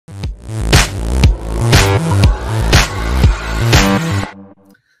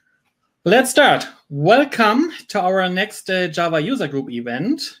Let's start. Welcome to our next Java user group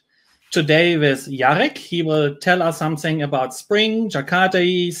event. Today with Jarek. He will tell us something about Spring, Jakarta,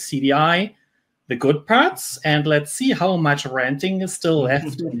 CDI, the good parts, and let's see how much ranting is still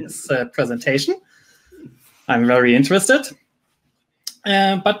left in his presentation. I'm very interested.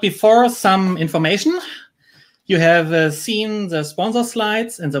 But before, some information. You have seen the sponsor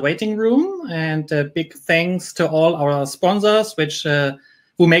slides in the waiting room, and big thanks to all our sponsors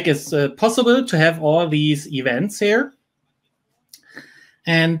who make it possible to have all these events here.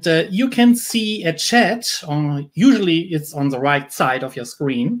 And you can see a chat, usually it's on the right side of your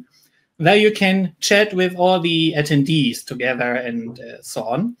screen, where you can chat with all the attendees together and so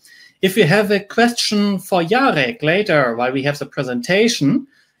on. If you have a question for Jarek later while we have the presentation,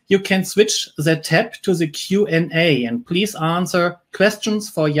 you can switch the tab to the Q&A and please answer questions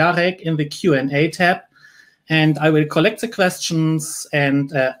for Jarek in the Q&A tab. And I will collect the questions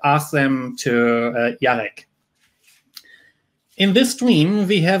and ask them to Jarek. In this stream,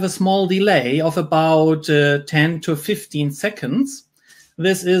 we have a small delay of about 10 to 15 seconds.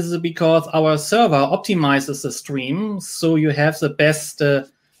 This is because our server optimizes the stream, so you have the best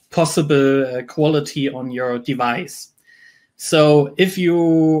possible quality on your device. So if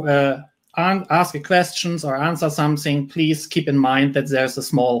you ask questions or answer something, please keep in mind that there's a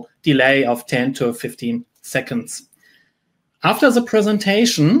small delay of 10 to 15 seconds. After the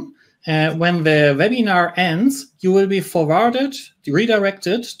presentation, when the webinar ends, you will be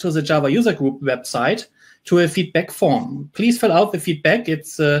redirected to the Java user group website to a feedback form. Please fill out the feedback.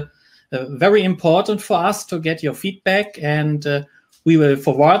 It's very important for us to get your feedback, and we will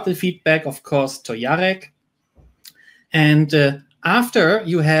forward the feedback, of course, to Jarek. And after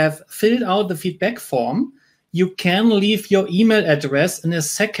you have filled out the feedback form, you can leave your email address in a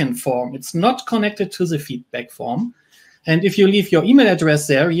second form. It's not connected to the feedback form. And if you leave your email address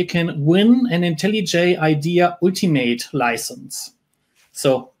there, you can win an IntelliJ IDEA Ultimate license.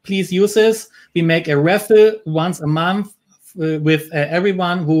 So please use this. We make a raffle once a month with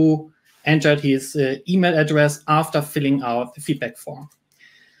everyone who entered his email address after filling out the feedback form.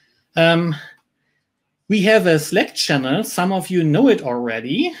 We have a Slack channel. Some of you know it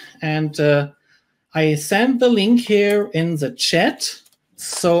already. And I sent the link here in the chat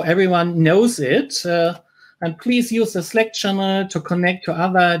so everyone knows it. And please use the Slack channel to connect to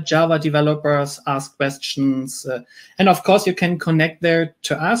other Java developers, ask questions. And of course, you can connect there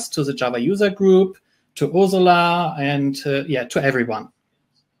to us, to the Java user group, to Ursula, and to everyone.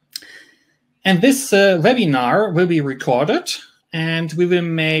 And this webinar will be recorded. And we will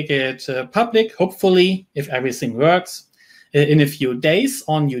make it public, hopefully, if everything works, in a few days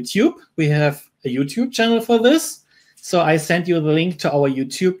on YouTube. We have a YouTube channel for this. So I sent you the link to our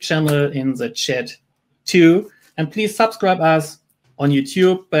YouTube channel in the chat too. And please subscribe us on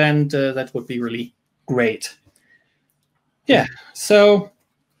YouTube, and that would be really great. Yeah, so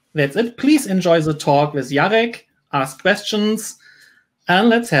that's it. Please enjoy the talk with Jarek, ask questions, and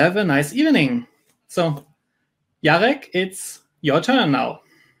let's have a nice evening. So, Jarek, it's your turn now.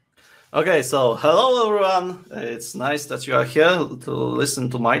 Okay, so hello everyone. It's nice that you are here to listen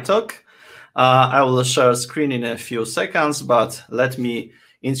to my talk. I will share a screen in a few seconds, but let me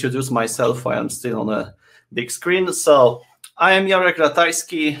introduce myself while I'm still on a big screen. So I am Jarek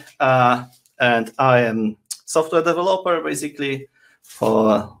Ratajski, and I am software developer basically.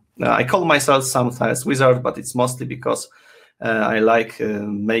 I call myself sometimes wizard, but it's mostly because I like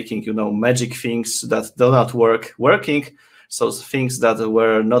making magic things that do not working. So things that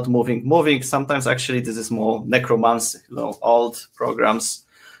were not moving. Sometimes actually this is more necromancy, old programs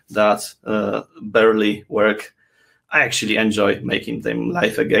that barely work. I actually enjoy making them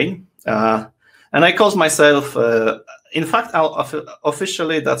live again. And I call myself, in fact,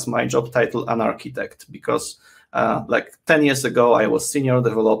 officially that's my job title, an architect, because like 10 years ago I was senior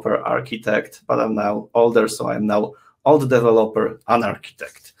developer architect, but I'm now older, so I'm now old developer, an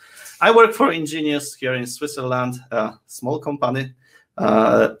architect. I work for engineers here in Switzerland, a small company.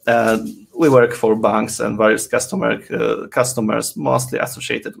 We work for banks and various customers, mostly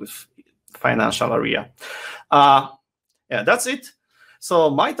associated with financial area. Yeah, that's it.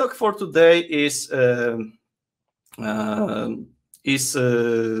 So my talk for today is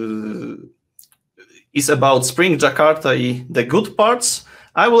about Spring Jakarta, the good parts.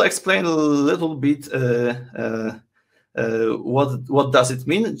 I will explain a little bit what does it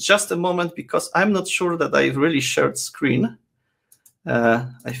mean. Just a moment, because I'm not sure that I've really shared screen.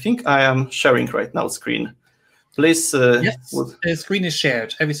 I think I am sharing right now screen. Please. Yes, the screen is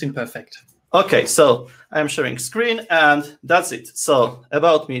shared. Everything perfect. Okay, so I'm sharing screen, and that's it. So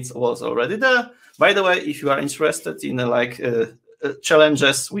about me, it was already there. By the way, if you are interested in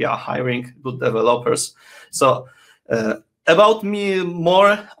challenges. We are hiring good developers. So about me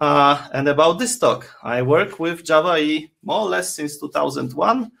more and about this talk. I work with Java EE more or less since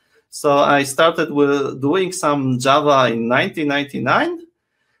 2001. So I started with doing some Java in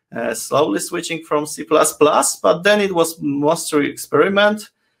 1999, slowly switching from C++, but then it was mostly experiment.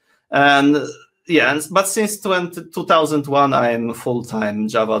 And yeah, but since 2001, I am a full-time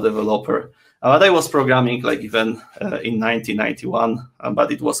Java developer. I was programming like even in 1991,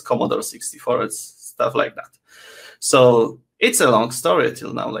 but it was Commodore 64, it's stuff like that. So it's a long story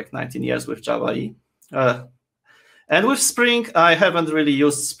till now, like 19 years with Java EE. And with Spring, I haven't really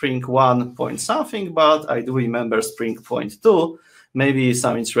used Spring 1 point something, but I do remember Spring point 2. Maybe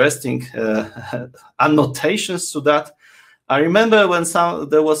some interesting annotations to that. I remember when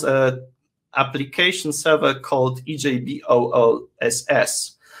there was a application server called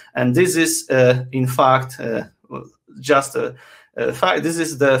EJBOOSS. And this is, in fact, just a fact. This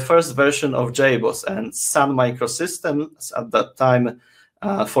is the first version of JBoss, and Sun Microsystems at that time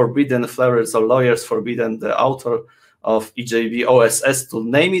forbidden flavors or lawyers forbidden the author of EJBOSS to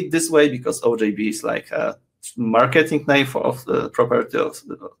name it this way, because OJB is like a marketing name of the property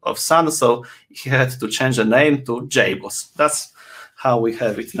of Sun. So he had to change the name to JBoss. That's how we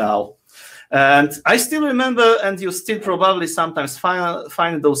have it now. And I still remember, and you still probably sometimes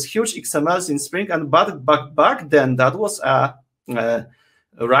find those huge XMLs in Spring. And back then, that was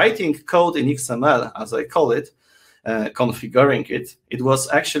writing code in XML, as I call it, configuring it. It was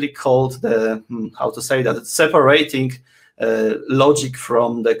actually called the, how to say that, separating logic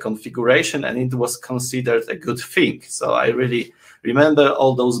from the configuration, and it was considered a good thing. So I really remember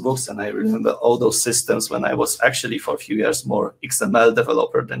all those books, and I remember all those systems when I was actually for a few years more XML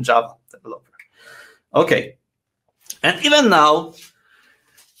developer than Java developer. Okay, and even now,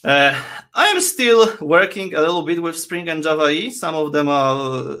 I am still working a little bit with Spring and Java EE. Some of them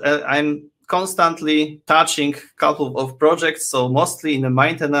are, I'm constantly touching a couple of projects, so mostly in the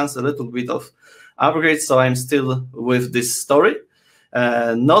maintenance, a little bit of upgrades. So I'm still with this story.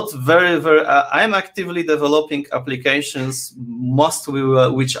 Not very, I'm actively developing applications, most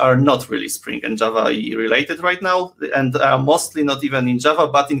which are not really Spring and Java EE related right now, and are mostly not even in Java,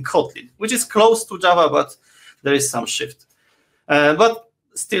 but in Kotlin, which is close to Java, but there is some shift. But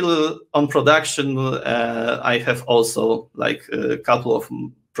still on production, I have also like a couple of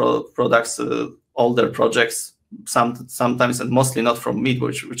products, older projects, sometimes and mostly not from me,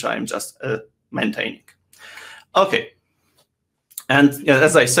 which I'm just maintaining. Okay. And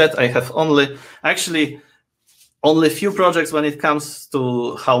as I said, I have only a few projects when it comes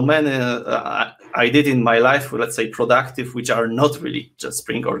to how many I did in my life, let's say productive, which are not really just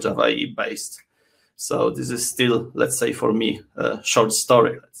Spring or Java EE based. So this is still, let's say, for me, a short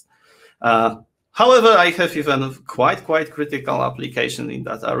story. However, I have even quite critical application in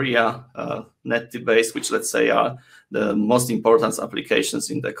that area, NetDBase, which let's say are the most important applications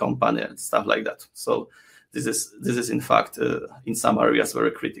in the company and stuff like that. So this is in fact in some areas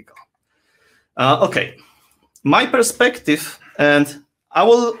very critical. Okay, my perspective, and I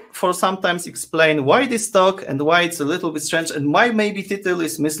will for sometimes explain why this talk and why it's a little bit strange and why maybe title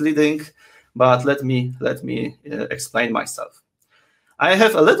is misleading, but let me explain myself. I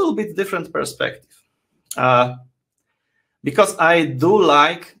have a little bit different perspective because I do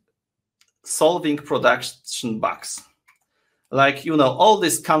like solving production bugs. Like, you know, all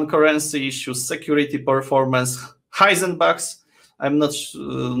these concurrency issues, security performance, Heisenberg bugs. I'm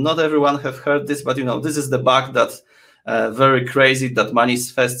not everyone have heard this, but you know, this is the bug that very crazy that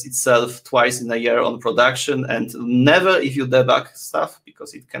manifests itself twice in a year on production, and never if you debug stuff,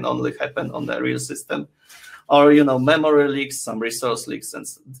 because it can only happen on the real system. Or, you know, memory leaks, some resource leaks. And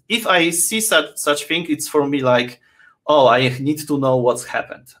if I see such thing, it's for me like, oh, I need to know what's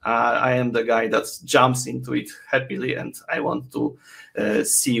happened. I am the guy that jumps into it happily, and I want to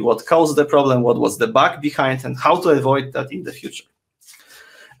see what caused the problem, what was the bug behind, and how to avoid that in the future.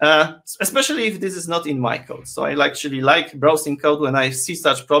 Especially if this is not in my code. So I actually like browsing code when I see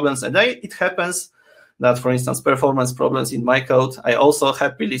such problems, and it happens that, for instance, performance problems in my code, I also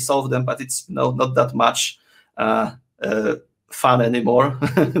happily solve them, but it's not that much fun anymore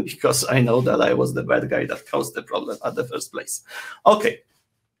because I know that I was the bad guy that caused the problem at the first place. Okay.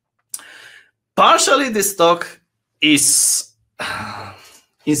 Partially this talk is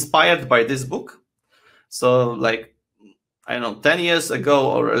inspired by this book. So like, I don't know, 10 years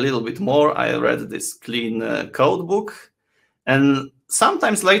ago or a little bit more, I read this clean code book. And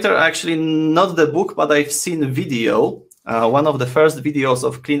sometimes later, actually not the book, but I've seen a video, one of the first videos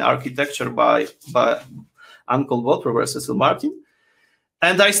of clean architecture by Uncle Bob, Professor Cecil Martin.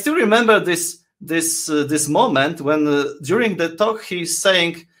 And I still remember this this moment when during the talk he's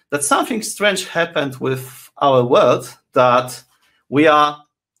saying that something strange happened with our world, that we are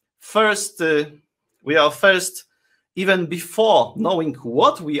first even before knowing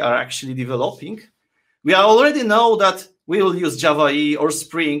what we are actually developing, we already know that we will use Java EE or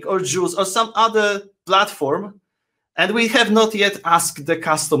Spring or Juice or some other platform, and we have not yet asked the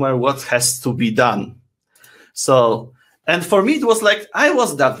customer what has to be done. So, and for me, it was like, I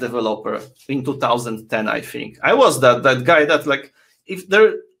was that developer in 2010, I think. I was that guy that, like, if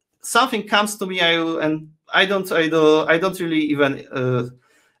there something comes to me, I don't really even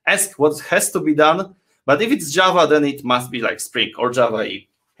ask what has to be done. But if it's Java, then it must be like Spring or Java EE.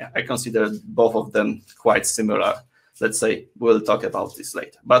 Yeah, I consider both of them quite similar. Let's say we'll talk about this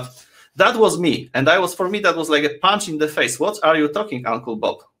later. But that was me, and for me that was like a punch in the face. What are you talking, Uncle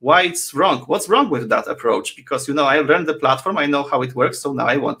Bob? Why it's wrong? What's wrong with that approach? Because I learned the platform, I know how it works, so now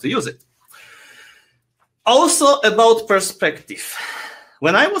I want to use it. Also about perspective.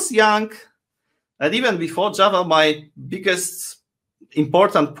 When I was young, and even before Java, my biggest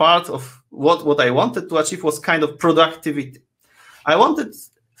important part of what I wanted to achieve was kind of productivity. I wanted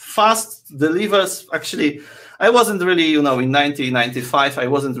fast delivers. Actually, I wasn't really, in 1995, I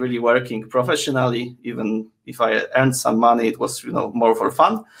wasn't really working professionally. Even if I earned some money, it was, more for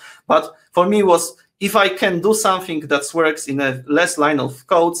fun. But for me, was if I can do something that works in a less line of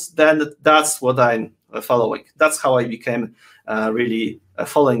codes, then that's what I'm following. That's how I became really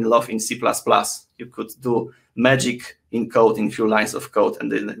falling in love in C++. You could do magic in code, in few lines of code,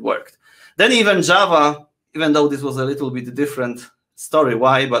 and then it worked. Then even Java, even though this was a little bit different story,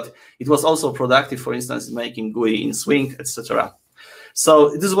 why? But it was also productive, for instance, making GUI in Swing, etc.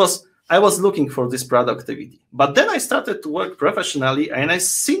 So I was looking for this productivity. But then I started to work professionally, and I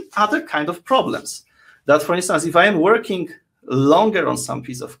seen other kind of problems. That, for instance, if I am working longer on some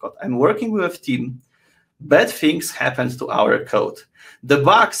piece of code, I'm working with a team, bad things happen to our code. The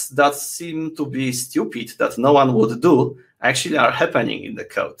bugs that seem to be stupid, that no one would do, actually are happening in the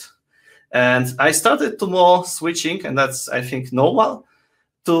code. And I started to more switching, and that's, I think, normal,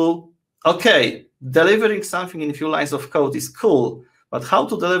 to, okay, delivering something in a few lines of code is cool, but how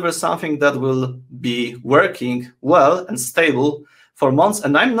to deliver something that will be working well and stable for months?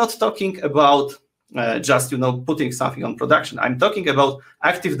 And I'm not talking about just, putting something on production. I'm talking about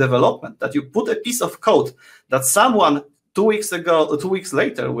active development, that you put a piece of code that someone 2 weeks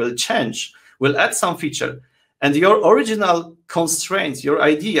later will change, will add some feature, and your original constraints, your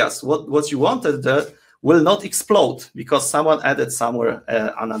ideas, what you wanted there, will not explode because someone added somewhere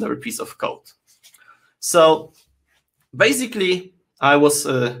another piece of code. So basically, I was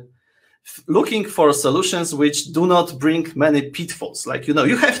looking for solutions which do not bring many pitfalls. Like,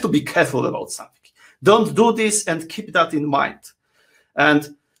 you have to be careful about something. Don't do this and keep that in mind.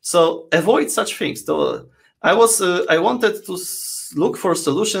 And so avoid such things. So I wanted to look for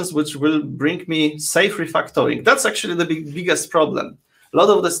solutions which will bring me safe refactoring. That's actually the biggest problem. A lot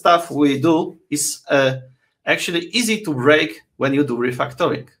of the stuff we do is actually easy to break when you do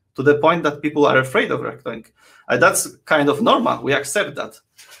refactoring, to the point that people are afraid of refactoring. That's kind of normal. We accept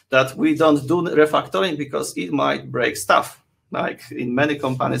that we don't do refactoring because it might break stuff. Like in many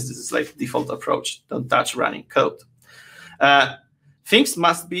companies, this is like default approach. Don't touch running code. Things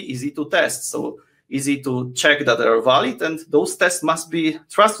must be easy to test. So easy to check that they are valid, and those tests must be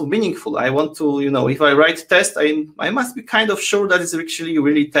trustful, meaningful. I want to, if I write test, I must be kind of sure that it's actually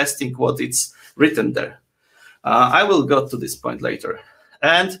really testing what it's written there. I will go to this point later.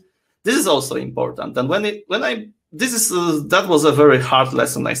 And this is also important. And that was a very hard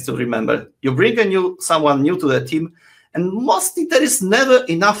lesson I still remember. You bring someone new to the team, and mostly there is never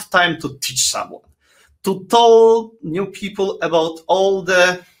enough time to teach someone, to tell new people about all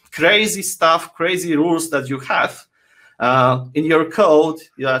the crazy stuff, crazy rules that you have in your code,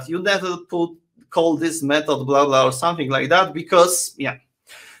 that you never call this method blah blah or something like that, because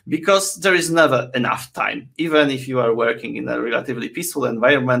there is never enough time. Even if you are working in a relatively peaceful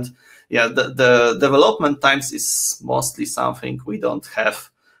environment, the development times is mostly something we don't have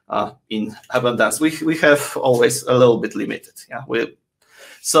in abundance. We have always a little bit limited.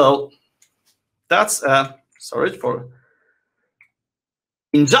 So that's sorry for.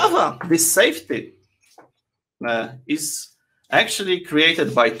 In Java, this safety is actually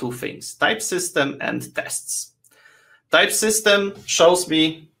created by two things: type system and tests. Type system shows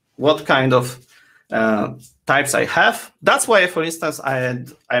me what kind of types I have. That's why, for instance,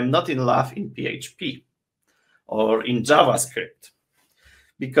 I'm not in love in PHP or in JavaScript,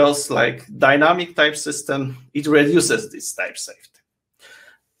 because like dynamic type system, it reduces this type safety.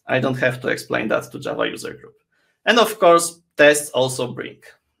 I don't have to explain that to Java user group. And of course, tests also bring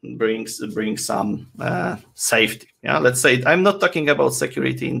brings some safety. Yeah, let's say I'm not talking about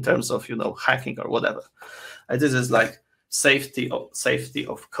security in terms of hacking or whatever. This is like safety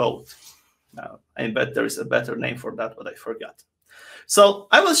of code. I bet there is a better name for that, but I forgot. So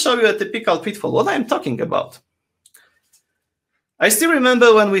I will show you a typical pitfall. What I'm talking about. I still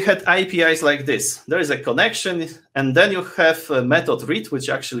remember when we had APIs like this. There is a connection, and then you have a method read, which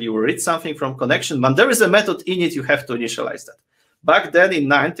actually you read something from connection, but there is a method init, you have to initialize that. Back then in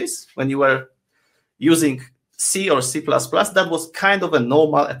 90s, when you were using C or C++, that was kind of a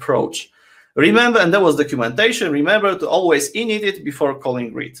normal approach. Remember, and there was documentation, remember to always init it before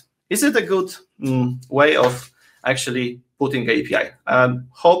calling read. Is it a good way of actually putting API?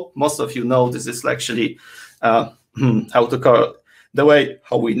 Hope most of you know this is actually how to call the way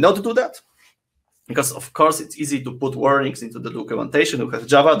how we not do that, because of course it's easy to put warnings into the documentation. We have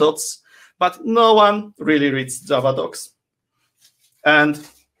Java docs, but no one really reads Java docs. And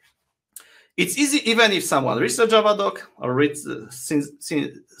it's easy, even if someone reads a Java doc or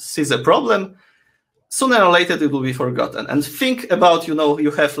sees a problem, sooner or later it will be forgotten. And think about,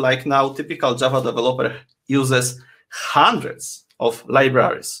 you have like now typical Java developer uses hundreds of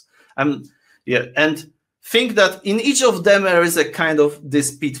libraries. And think that in each of them there is a kind of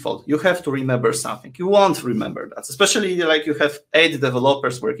this pitfall. You have to remember something. You won't remember that, especially like you have 8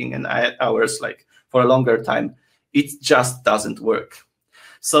 developers working in hours like for a longer time. It just doesn't work.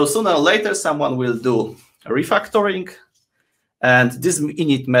 So sooner or later someone will do a refactoring, and this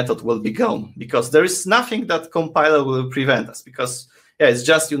init method will be gone, because there is nothing that compiler will prevent us, because it's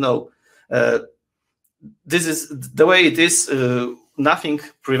just this is the way it is. Nothing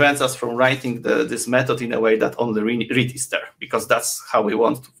prevents us from writing this method in a way that only read is there, because that's how we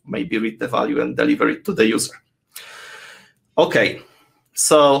want to maybe read the value and deliver it to the user. Okay,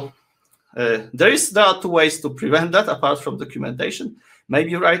 so there are 2 ways to prevent that apart from documentation.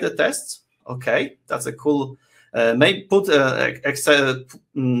 Maybe write the tests. Okay, that's a cool. Maybe put Excel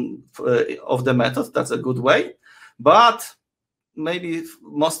of the method. That's a good way. But maybe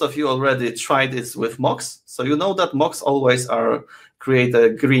most of you already tried this with mocks. So you know that mocks always create a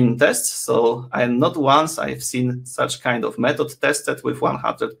green test. So not once I've seen such kind of method tested with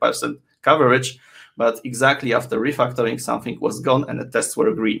 100% coverage, but exactly after refactoring, something was gone and the tests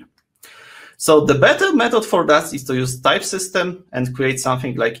were green. So the better method for that is to use type system and create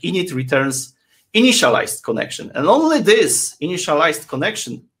something like init returns initialized connection. And only this initialized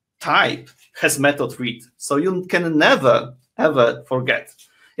connection type has method read. So you can never, ever forget.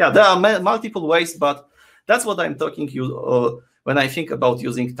 Yeah, there are multiple ways, but that's what I'm talking when I think about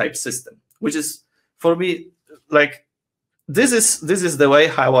using type system, which is for me like this is the way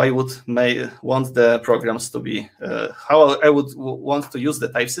how I would want the programs to be, how I would want to use the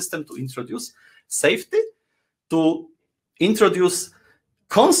type system to introduce safety, to introduce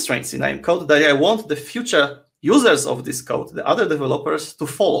constraints in IM code that I want the future users of this code, the other developers, to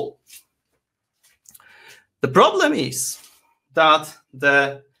follow. The problem is that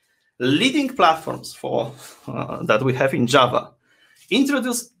the leading platforms for that we have in Java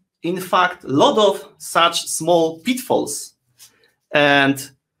introduce, in fact, a lot of such small pitfalls. And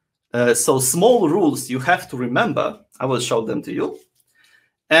so small rules you have to remember. I will show them to you.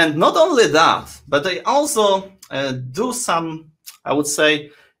 And not only that, but they also do some, I would say,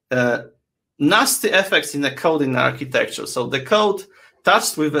 nasty effects in the code in architecture. So the code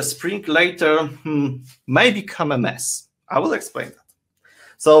touched with a Spring later may become a mess. I will explain that.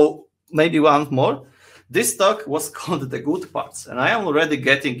 So maybe one more. This talk was called the good parts, and I am already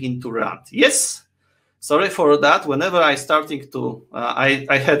getting into rant. Yes, sorry for that. Whenever I starting to,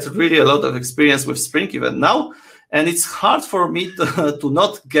 I had really a lot of experience with Spring even now, and it's hard for me to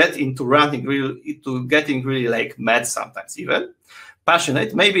not get into ranting, getting really like mad sometimes, even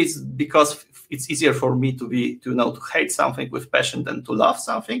passionate. Maybe it's because it's easier for me to hate something with passion than to love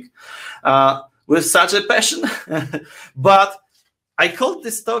something with such a passion. But I called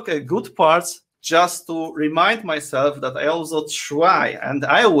this talk a good parts just to remind myself that I also try, and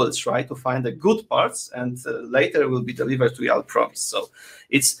I will try to find the good parts, and later will be delivered to you, I'll promise.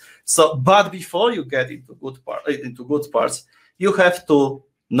 But before you get into good parts, you have to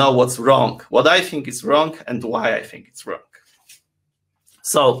know what's wrong, what I think is wrong, and why I think it's wrong.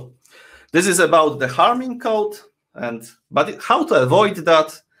 So this is about the harming code, but how to avoid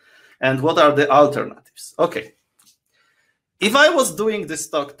that, and what are the alternatives. Okay. If I was doing this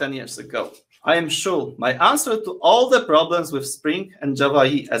talk 10 years ago, I am sure my answer to all the problems with Spring and Java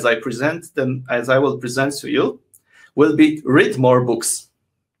EE as I will present to you, will be read more books.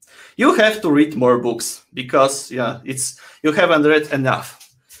 You have to read more books because you haven't read enough.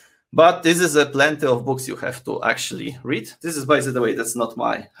 But this is plenty of books you have to actually read. This is, by the way, that's not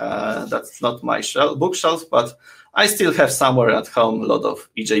my bookshelf, but I still have somewhere at home a lot of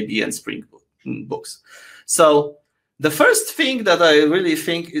EJB and Spring books. So the first thing that I really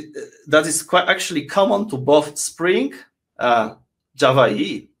think that is quite actually common to both Spring, Java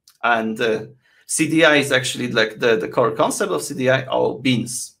EE, and CDI is actually like the core concept of CDI are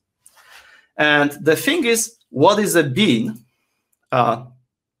beans. And the thing is, what is a bean?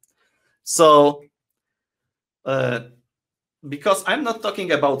 Because I'm not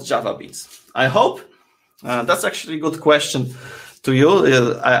talking about Java beans. I hope that's actually a good question to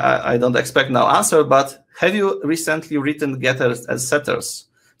you. I don't expect no answer, but have you recently written getters and setters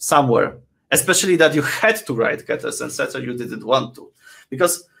somewhere? Especially that you had to write getters and setters, you didn't want to.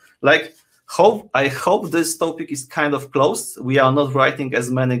 Because like, I hope this topic is kind of closed. We are not writing as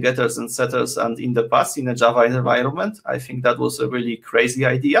many getters and setters and in the past in a Java environment. I think that was a really crazy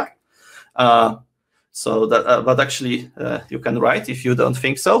idea. But actually you can write if you don't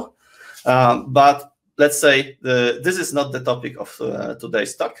think so. But let's say this is not the topic of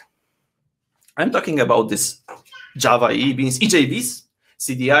today's talk. I'm talking about this Java EE beans, EJBs,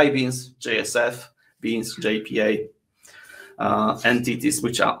 CDI beans, JSF beans, JPA. Entities,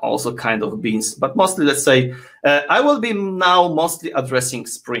 which are also kind of beans, but mostly, let's say, I will be now mostly addressing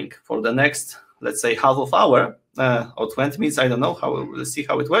Spring for the next, let's say, half of hour or 20 minutes. I don't know how we'll see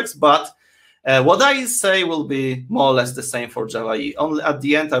how it works, but what I say will be more or less the same for Java EE. Only at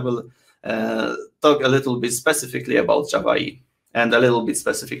the end, I will talk a little bit specifically about Java EE and a little bit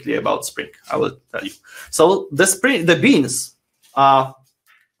specifically about Spring. I will tell you. So the beans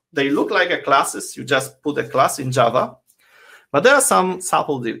they look like a classes. You just put a class in Java. But there are some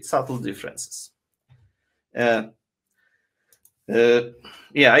subtle differences. Yeah,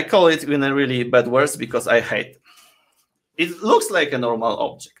 I call it in a really bad words because I hate it. It looks like a normal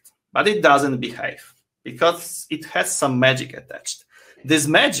object, but it doesn't behave because it has some magic attached. This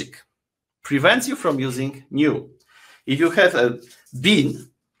magic prevents you from using new. If you have a bean,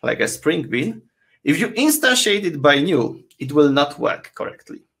 like a Spring bean, if you instantiate it by new, it will not work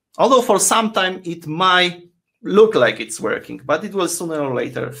correctly. Although for some time it might look like it's working, but it will sooner or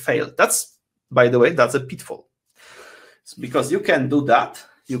later fail. That's, by the way, that's a pitfall. It's because you can do that.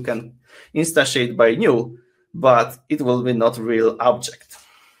 You can instantiate by new, but it will be not real object.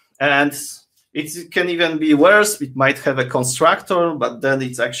 And it can even be worse. It might have a constructor, but then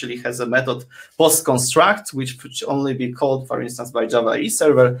it actually has a method post-construct, which could only be called, for instance, by Java EE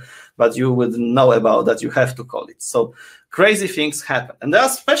server, but you wouldn't know about that. You have to call it. So crazy things happen. And there are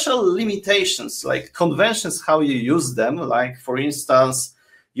special limitations, like conventions, how you use them. Like, for instance,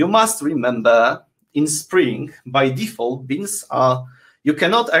 you must remember in Spring, by default, beans are, you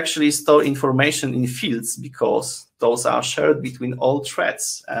cannot actually store information in fields because those are shared between all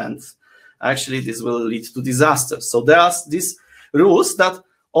threads. And actually, this will lead to disasters. So there are these rules that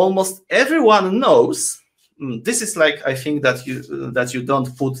almost everyone knows. This is like, I think that you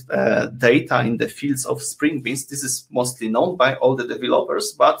don't put data in the fields of Spring beans. This is mostly known by all the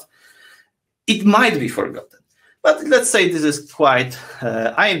developers, but it might be forgotten. But let's say this is quite,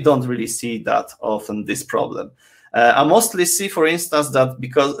 I don't really see that often, this problem. I mostly see, for instance, that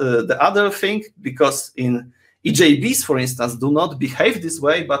because the other thing, because in EJBs, for instance, do not behave this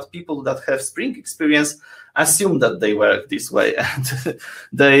way, but people that have Spring experience assume that they work this way, and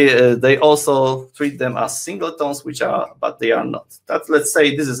they also treat them as singletons, but they are not. Let's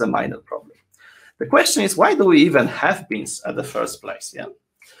say this is a minor problem. The question is, why do we even have beans at the first place? Yeah,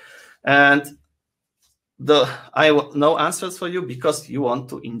 and I have no answers for you because you want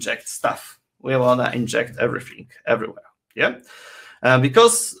to inject stuff. We want to inject everything everywhere. Yeah.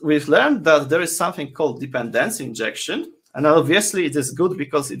 Because we've learned that there is something called dependency injection, and obviously it is good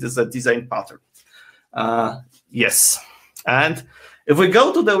because it is a design pattern. Yes, and if we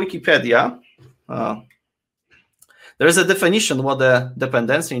go to the Wikipedia, there is a definition what a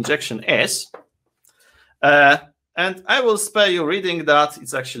dependency injection is, and I will spare you reading that.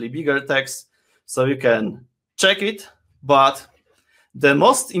 It's actually bigger text, so you can check it, but the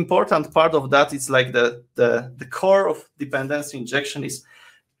most important part of that is like the core of dependency injection is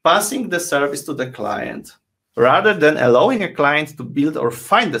passing the service to the client rather than allowing a client to build or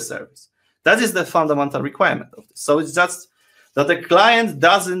find the service. That is the fundamental requirement of this. So it's just that the client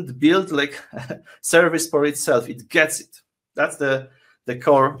doesn't build like a service for itself. It gets it. That's the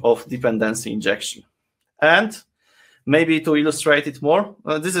core of dependency injection. And maybe to illustrate it more,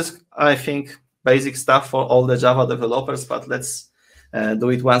 this is, I think, basic stuff for all the Java developers, but let's do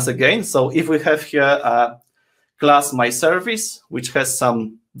it once again. So if we have here a class myService, which has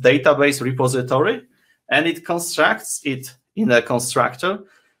some database repository, and it constructs it in a constructor,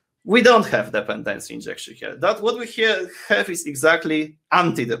 we don't have dependency injection here. That what we here have is exactly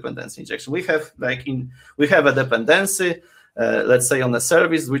anti-dependency injection. We have we have a dependency, let's say on a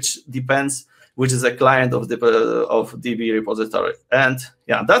service which depends, which is a client of DB repository, and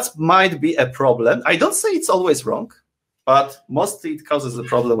yeah, that might be a problem. I don't say it's always wrong, but mostly it causes a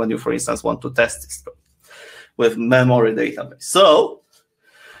problem when you, for instance, want to test this with memory database. So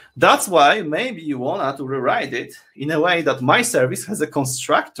that's why maybe you want to rewrite it in a way that my service has a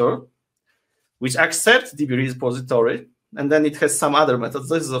constructor which accepts DB repository, and then it has some other methods.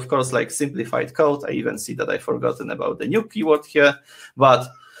 This is, of course, like simplified code. I even see that I've forgotten about the new keyword here. But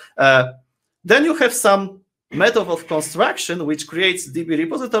then you have some method of construction which creates DB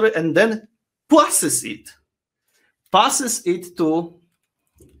repository and then passes it to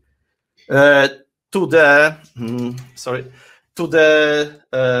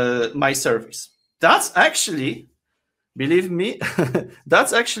my service. That's actually, believe me,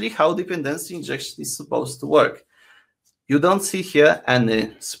 that's actually how dependency injection is supposed to work. You don't see here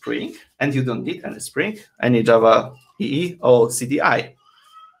any Spring, and you don't need any Spring, any Java EE or CDI.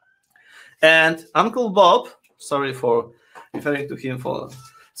 And Uncle Bob, sorry for referring to him for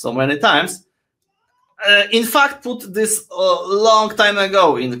so many times, in fact, put this a long time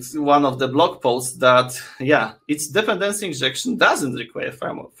ago in one of the blog posts that, yeah, its dependency injection doesn't require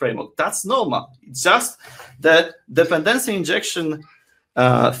framework. That's normal. It's just the dependency injection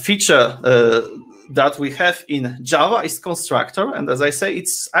feature that we have in Java is constructor. And as I say,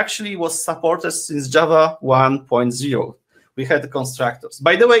 it's actually was supported since Java 1.0. We had the constructors.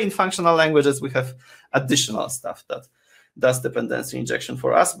 By the way, in functional languages, we have additional stuff that does dependency injection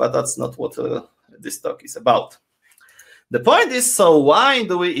for us, but that's not what this talk is about. The point is, so why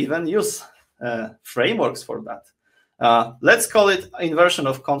do we even use frameworks for that? Let's call it inversion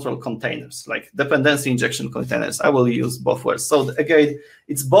of control containers, like dependency injection containers. I will use both words. So again,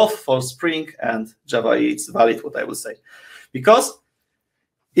 it's both for Spring and Java EE. It's valid what I will say. Because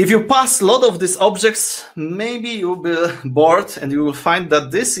if you pass a lot of these objects, maybe you'll be bored and you will find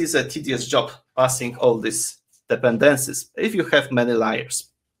that this is a tedious job, passing all these dependencies, if you have many layers.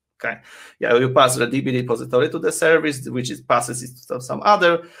 Okay, yeah, you pass the DB repository to the service, which passes it to some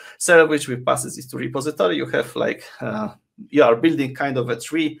other service, which passes it to repository. You have like you are building kind of a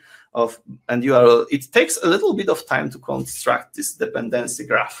tree of, and it takes a little bit of time to construct this dependency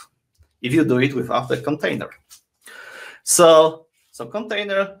graph if you do it without a container. So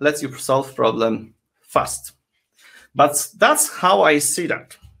container lets you solve problem fast, but that's how I see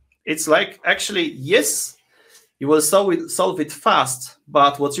that. It's like actually yes, you will solve it fast,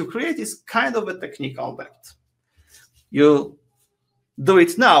 but what you create is kind of a technical debt. You do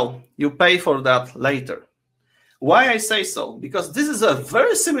it now, you pay for that later. Why I say so? Because this is a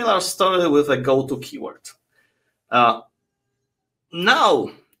very similar story with a goto keyword. Now,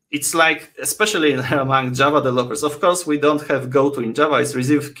 it's like, especially among Java developers, of course, we don't have goto in Java, it's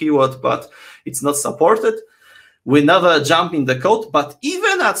receive keyword, but it's not supported. We never jump in the code, but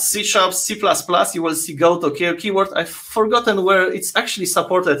even at C#, C++, you will see goto keyword. I've forgotten where it's actually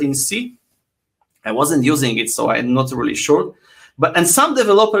supported in C. I wasn't using it, so I'm not really sure. And some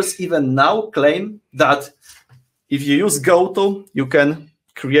developers even now claim that if you use goto, you can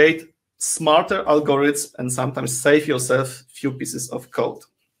create smarter algorithms and sometimes save yourself a few pieces of code.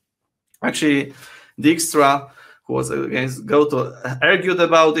 Actually, Dijkstra, who was against goto, argued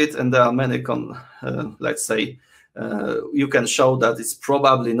about it, and there are many, let's say, you can show that it's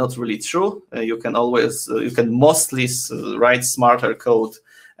probably not really true. You can mostly write smarter code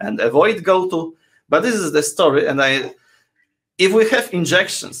and avoid goto. But this is the story. And if we have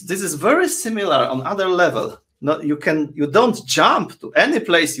injections, this is very similar on other level. You don't jump to any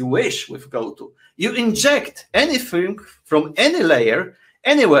place you wish with goto. You inject anything from any layer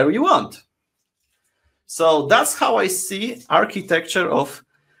anywhere you want. So that's how I see architecture of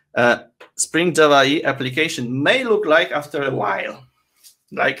Spring Java EE application may look like after a while.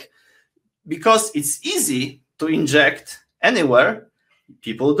 Because it's easy to inject anywhere,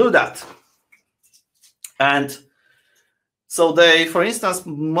 people do that. And so for instance,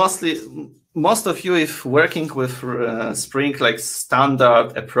 most of you, if working with Spring like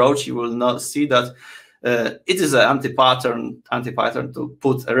standard approach, you will not see that it is an anti-pattern to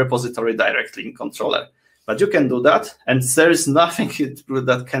put a repository directly in controller. But you can do that, and there is nothing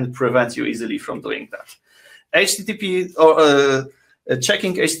that can prevent you easily from doing that. HTTP or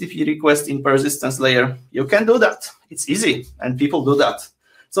checking HTTP request in persistence layer, you can do that. It's easy, and people do that.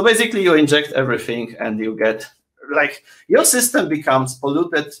 So basically, you inject everything, and you get your system becomes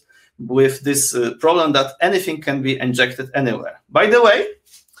polluted with this problem that anything can be injected anywhere. By the way,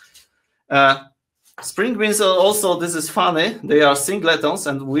 Spring Beans are also, this is funny, they are singletons,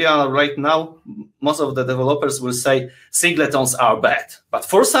 and we are right now, most of the developers will say singletons are bad. But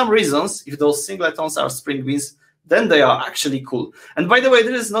for some reasons, if those singletons are Spring Beans, then they are actually cool. And by the way,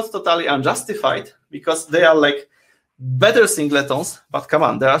 this is not totally unjustified, because they are like better singletons, but come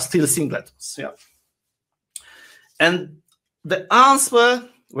on, they are still singletons. Yeah. And the answer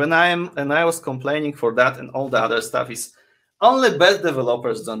when I was complaining for that and all the other stuff is only bad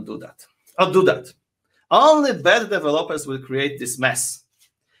developers don't do that. Or do that. Only bad developers will create this mess.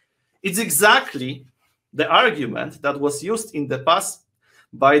 It's exactly the argument that was used in the past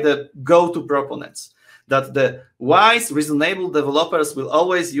by the GoTo proponents, that the wise, reasonable developers will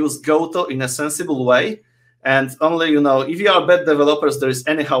always use GoTo in a sensible way, and only, if you are bad developers, there is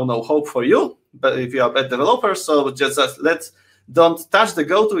anyhow no hope for you. But if you are bad developers, so just don't touch the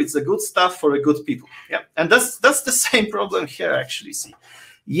GoTo. It's a good stuff for a good people. Yeah, and that's the same problem here. Actually, see,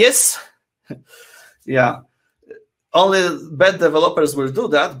 yes, yeah, only bad developers will do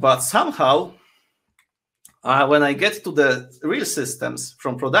that. But somehow, when I get to the real systems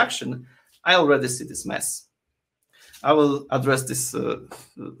from production, I already see this mess. I will address this a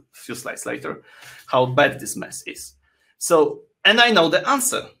few slides later, how bad this mess is. So, and I know the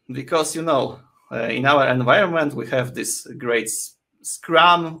answer because, in our environment, we have this great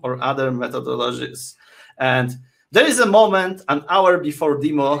Scrum or other methodologies. And there is a moment, an hour before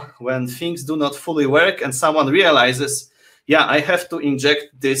demo, when things do not fully work and someone realizes, yeah, I have to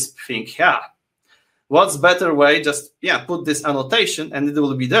inject this thing here. What's better way? Just, put this annotation and it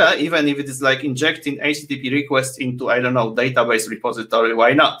will be there, even if it is like injecting HTTP requests into, I don't know, database repository,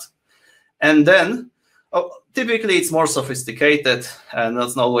 why not? And then, typically it's more sophisticated and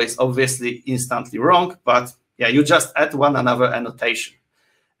that's not always obviously instantly wrong, but you just add one another annotation.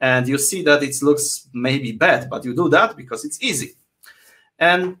 And you see that it looks maybe bad, but you do that because it's easy.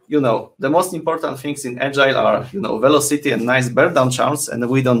 And, the most important things in Agile are, velocity and nice burn down charts, and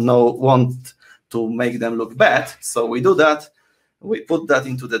we don't want to make them look bad. So we do that, we put that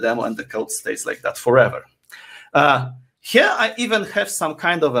into the demo, and the code stays like that forever. Here I even have some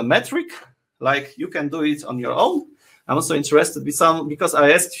kind of a metric, like you can do it on your own. I'm also interested in because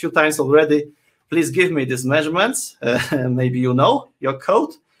I asked a few times already, please give me these measurements. Maybe you know your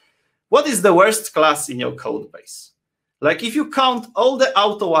code. What is the worst class in your code base? Like if you count all the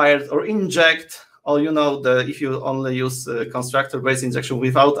auto-wired or inject, or if you only use constructor-based injection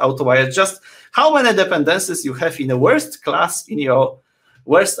without auto-wired, just how many dependencies you have in a worst class in your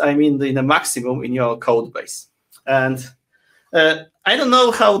in a maximum in your code base. And I don't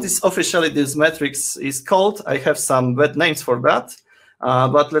know how officially this metrics is called. I have some bad names for that.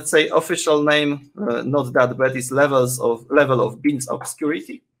 But let's say official name, not that bad, is level of beans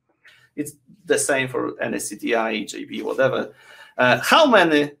obscurity. It's the same for any CDI, JB, whatever. How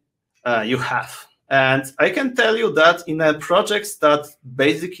many you have? And I can tell you that in projects that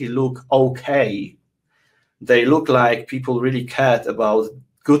basically look okay, they look like people really cared about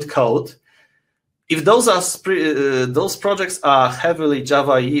good code. If those projects are heavily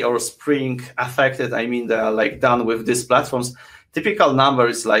Java EE or Spring affected, they are like done with these platforms, typical number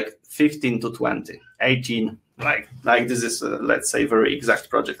is like 15 to 20, 18, like this is, let's say, very exact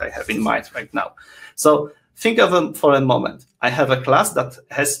project I have in mind right now. So think of them for a moment. I have a class that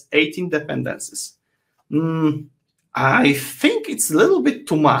has 18 dependencies. I think it's a little bit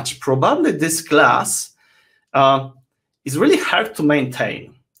too much. Probably this class is really hard to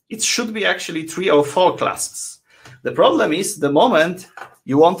maintain. It should be actually 3 or 4 classes. The problem is the moment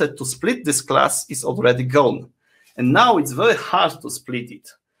you wanted to split this class is already gone. And now it's very hard to split it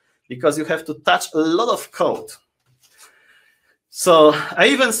because you have to touch a lot of code. So I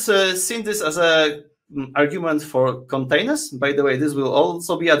even seen this as an argument for containers. By the way, this will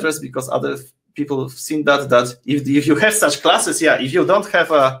also be addressed because other people have seen that if you have such classes, if you don't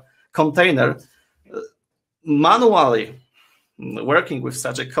have a container, manually working with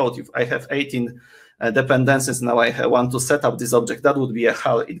such a code, if I have 18 dependencies, now I want to set up this object, that would be a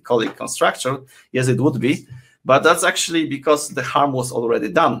call it constructor. Yes, it would be. But that's actually because the harm was already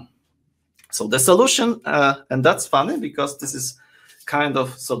done. So the solution, and that's funny because this is kind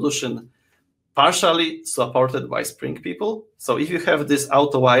of solution partially supported by Spring people. So if you have this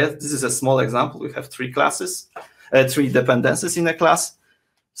auto-wired, this is a small example. We have 3 classes, 3 dependencies in a class.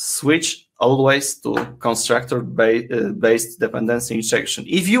 Switch always to constructor-based dependency injection.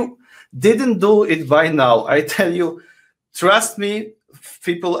 If you didn't do it by now, I tell you, trust me,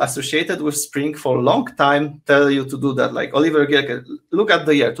 people associated with Spring for a long time tell you to do that. Like Oliver Gierke, look at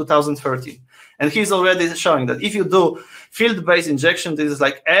the year 2013. And he's already showing that if you do field-based injection, this is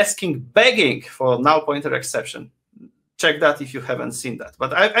like begging for null pointer exception. Check that if you haven't seen that.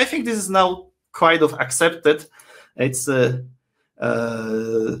 But I think this is now kind of accepted. It's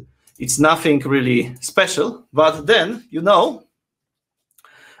nothing really special. But then, you know,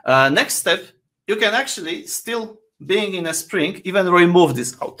 next step, you can actually still, being in a Spring, even remove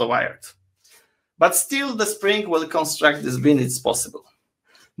this auto-wired. But still, the Spring will construct this bin. It's possible.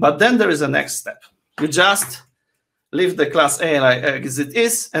 But then there is a next step. You just leave the class A like as it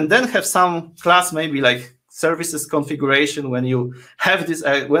is, and then have some class, maybe like services configuration, when you have this,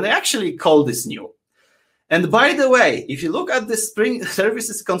 when I actually call this new. And by the way, if you look at the Spring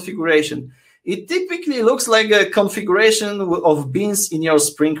services configuration, it typically looks like a configuration of bins in your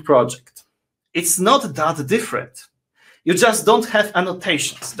Spring project. It's not that different. You just don't have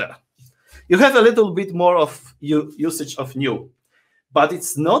annotations there. You have a little bit more of usage of new. But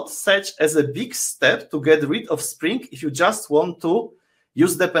it's not such as a big step to get rid of Spring if you just want to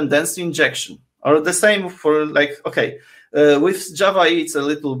use dependency injection. Or the same for like, okay, with Java, it's a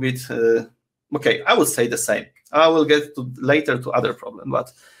little bit, okay, I would say the same. I will get to later to other problem.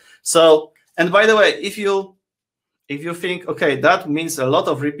 But so, and by the way, if you think, okay, that means a lot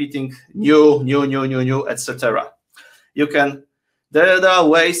of repeating new, etc. You can, there are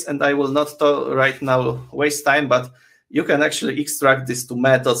ways, and I will not talk right now, waste time, but you can actually extract this to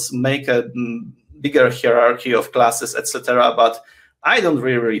methods, make a bigger hierarchy of classes, etc. But I don't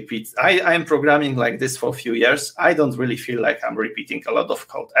really repeat. I'm programming like this for a few years. I don't really feel like I'm repeating a lot of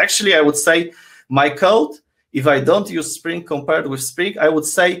code. Actually, I would say my code, if I don't use Spring compared with Spring, I would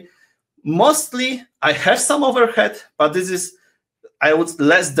say mostly I have some overhead, but this is, I would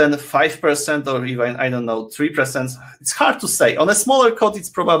less than 5% or even, I don't know, 3%. It's hard to say. On a smaller code, it's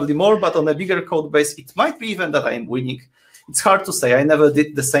probably more, but on a bigger code base, it might be even that I'm winning. It's hard to say. I never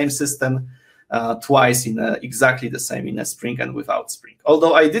did the same system twice in exactly the same in a Spring and without Spring.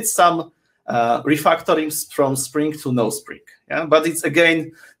 Although I did some refactoring from Spring to no Spring. Yeah? But it's,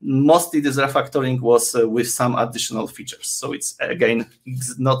 again, mostly this refactoring was with some additional features. So it's, again,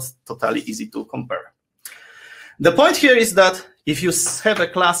 it's not totally easy to compare. The point here is that if you have a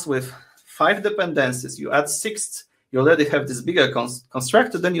class with 5 dependencies, you add 6th, you already have this bigger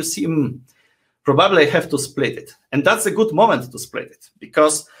constructor, then you see, probably I have to split it. And that's a good moment to split it,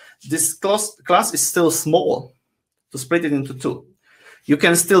 because this class is still small to split it into 2. You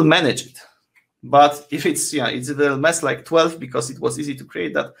can still manage it. But if it's, yeah, it's a mess like 12 because it was easy to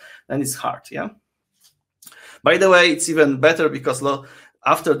create that, then it's hard, yeah? By the way, it's even better because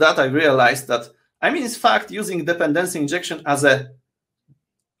after that I realized that I'm in fact using dependency injection as a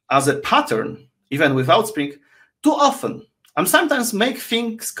pattern, even without Spring, too often. I'm sometimes make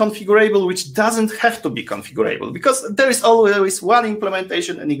things configurable which doesn't have to be configurable because there is always one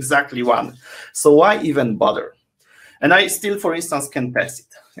implementation and exactly one. So why even bother? And I still, for instance, can test it.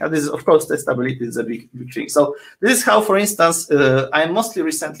 Yeah, this is, of course, testability is a big thing. So this is how, for instance, I'm mostly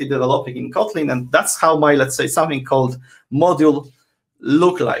recently developing in Kotlin, and that's how my, let's say, something called module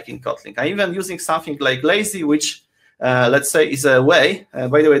look like in Kotlin. I'm even using something like lazy, which, let's say, is a way,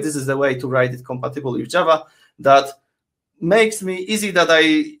 by the way, this is the way to write it compatible with Java, that makes me easy that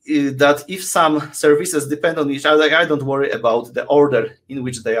that if some services depend on each other, I don't worry about the order in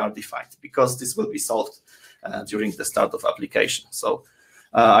which they are defined, because this will be solved during the start of application. So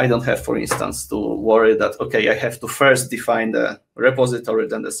I don't have, for instance, to worry that, okay, I have to first define the repository,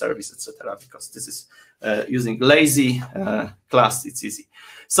 then the service, etc., because this is using lazy class, it's easy.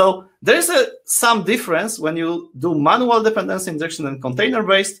 So there's some difference when you do manual dependency injection and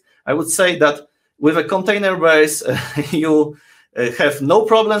container-based. I would say that with a container-based, you have no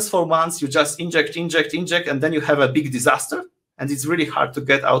problems for months. You just inject, and then you have a big disaster, and it's really hard to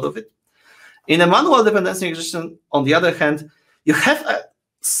get out of it. In a manual dependency injection, on the other hand, you have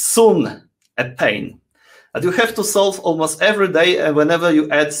soon a pain that you have to solve almost every day whenever you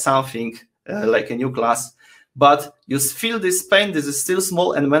add something like a new class. But you feel this pain. This is still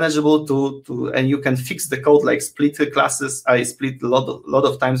small and manageable and you can fix the code, like split the classes. I split a lot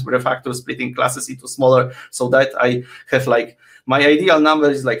of times refactor splitting classes into smaller, so that I have like, my ideal number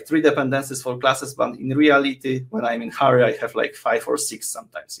is like 3 dependencies for classes, but in reality, when I'm in hurry, I have like 5 or 6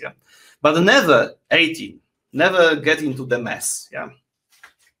 sometimes, yeah. But never 18, never get into the mess, yeah.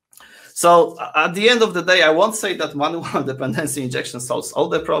 So at the end of the day, I won't say that manual dependency injection solves all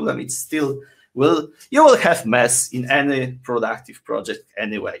the problem. It still you will have mess in any productive project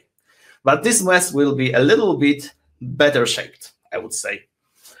anyway. But this mess will be a little bit better shaped, I would say.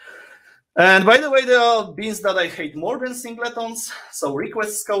 And by the way, there are beans that I hate more than singletons. So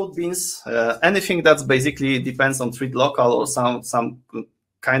request code beans, anything that's basically depends on thread local or some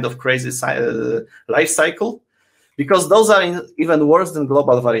kind of crazy life cycle. because those are even worse than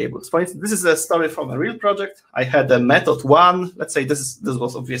global variables. For instance, this is a story from a real project. I had a method 1. Let's say this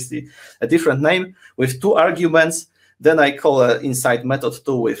was obviously a different name with 2 arguments. Then I call inside method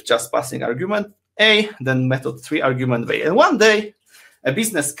 2 with just passing argument A, then method 3 argument B. And one day, a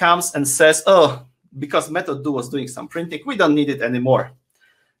business comes and says, oh, because method 2 was doing some printing, we don't need it anymore.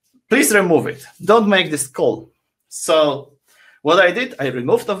 Please remove it. Don't make this call. So what I did, I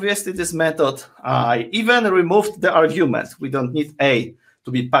removed obviously this method. I even removed the argument. We don't need A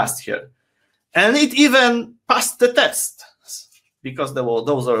to be passed here. And it even passed the test because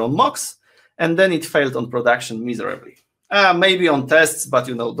those are on mocks. And then it failed on production miserably. Maybe on tests, but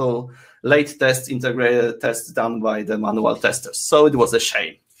the late tests, integrated tests done by the manual testers. So it was a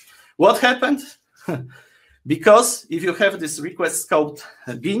shame. What happened? Because if you have this request scoped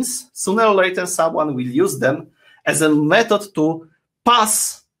beans, sooner or later someone will use them as a method to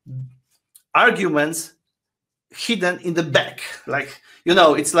pass arguments hidden in the back. Like,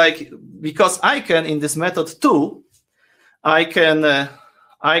 it's like, because I can in this method too, I can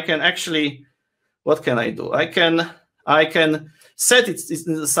actually, what can I do? I can set it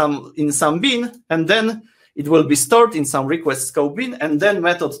in some bin, and then it will be stored in some request scope bin, and then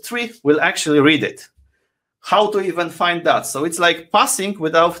method 3 will actually read it. How to even find that? So it's like passing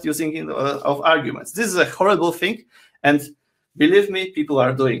without using of arguments. This is a horrible thing, and believe me, people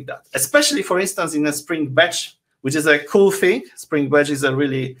are doing that. Especially, for instance, in a Spring Batch, which is a cool thing. Spring Batch is a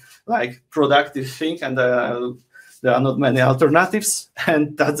really productive thing, and there are not many alternatives,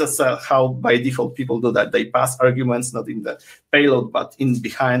 and that's how by default people do that. They pass arguments not in the payload, but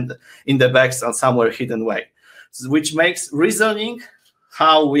behind in the backs or somewhere hidden way, which makes reasoning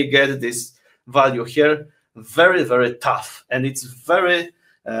how we get this value here very, very tough, and it's very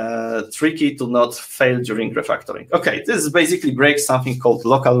tricky to not fail during refactoring. Okay, this basically breaks something called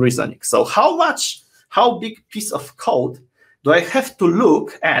local reasoning. So how big piece of code do I have to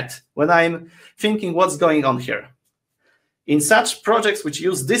look at when I'm thinking what's going on here? In such projects which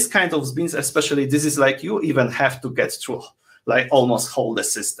use this kind of bins, especially, this is like you even have to get through almost whole the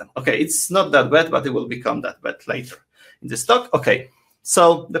system. Okay, it's not that bad, but it will become that bad later in this talk. Okay,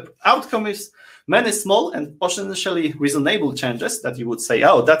 so the outcome is many small and potentially reasonable changes that you would say,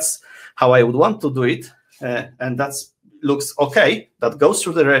 oh, that's how I would want to do it, and that looks okay, that goes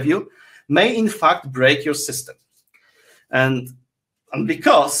through the review, may in fact break your system. And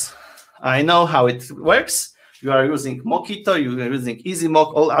because I know how it works, you are using Mockito, you are using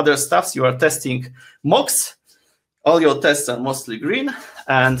EasyMock, all other stuffs, you are testing mocks, all your tests are mostly green,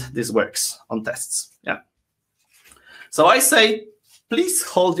 and this works on tests. Yeah. So I say, please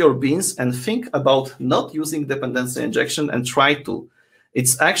hold your beans and think about not using dependency injection and try to.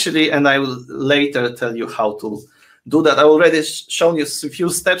 It's actually, and I will later tell you how to do that. I already shown you a few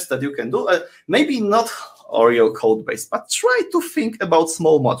steps that you can do. Maybe not Oreo code base, but try to think about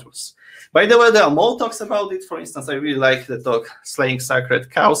small modules. By the way, there are more talks about it. For instance, I really like the talk Slaying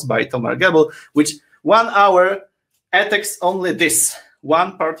Sacred Cows by Tomar Gebel, which 1 hour attacks only this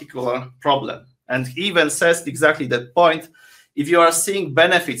one particular problem, and even says exactly that point. If you are seeing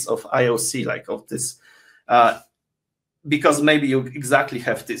benefits of IOC, like of this, because maybe you exactly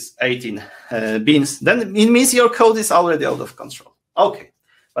have this 18 beans, then it means your code is already out of control. Okay,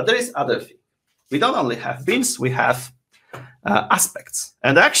 but there is other thing. We don't only have beans, we have aspects.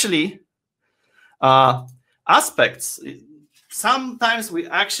 And actually, aspects, sometimes we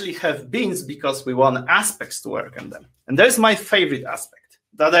actually have beans because we want aspects to work on them. And there's my favorite aspect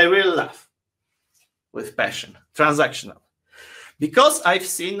that I really love with passion, transactional. Because I've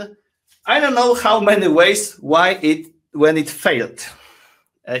seen, I don't know how many ways when it failed,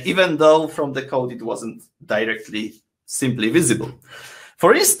 even though from the code it wasn't directly simply visible.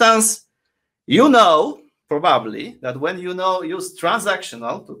 For instance, probably that when use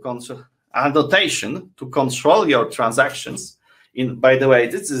transactional to control annotation to control your transactions. By the way,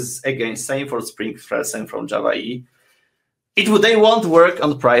 this is again same for Spring Thread, same from Java EE. They won't work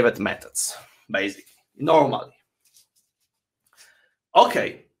on private methods, basically, normally.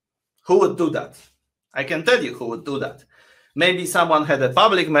 Okay, who would do that? I can tell you who would do that. Maybe someone had a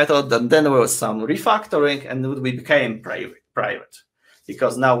public method, and then there was some refactoring, and it became private.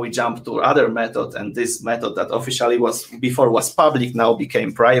 Because now we jump to other method, and this method that officially before was public now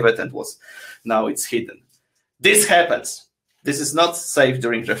became private and now it's hidden. This happens. This is not safe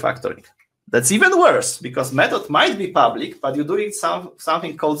during refactoring. That's even worse, because method might be public, but you're doing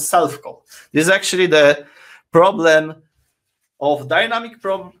something called self-call. This is actually the problem of dynamic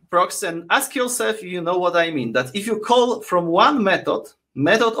proxy, and ask yourself, you know what I mean, that if you call from one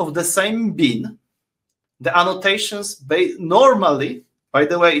method of the same bin, the annotations normally, by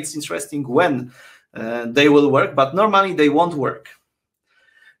the way, it's interesting when they will work, but normally they won't work.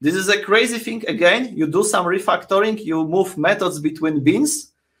 This is a crazy thing. Again, you do some refactoring, you move methods between bins.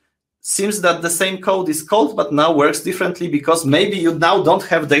 Seems that the same code is called, but now works differently because maybe you now don't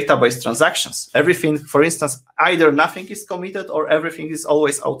have database transactions. Everything, for instance, either nothing is committed or everything is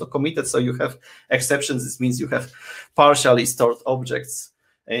always auto-committed. So you have exceptions. This means you have partially stored objects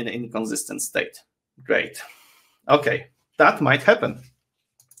in inconsistent state. Great. Okay, that might happen.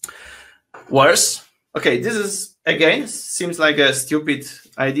 Worse. Okay, this is, again, seems like a stupid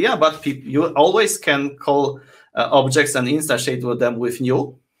idea, but you always can call objects and instantiate them with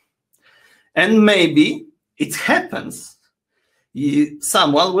new. And maybe it happens.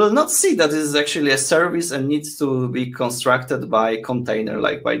 Someone will not see that this is actually a service and needs to be constructed by container,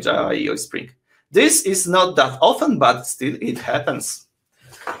 like by Java or Spring. This is not that often, but still it happens.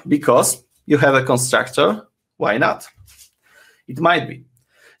 Because you have a constructor, why not? It might be.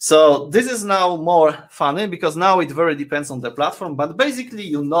 So this is now more funny because now it very depends on the platform, but basically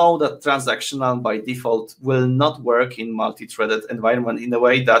you know that transactional by default will not work in multi-threaded environment in a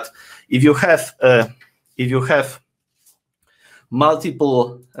way that if you have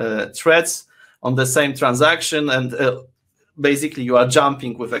multiple threads on the same transaction and basically you are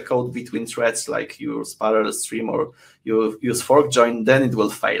jumping with a code between threads, like you use parallel stream or you use fork join, then it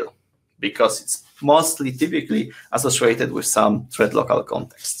will fail because it's mostly typically associated with some thread local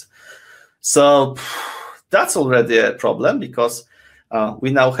context. So that's already a problem because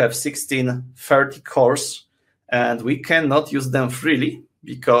we now have 1630 cores and we cannot use them freely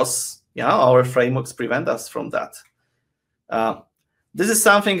because our frameworks prevent us from that. This is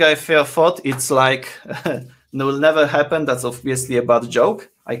something I thought it's like will never happen. That's obviously a bad joke.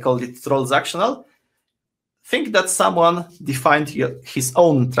 I called it transactional. Think that someone defined his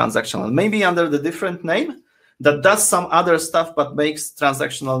own transactional, maybe under the different name, that does some other stuff but makes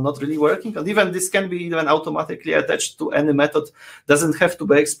transactional not really working. And even this can be even automatically attached to any method. Doesn't have to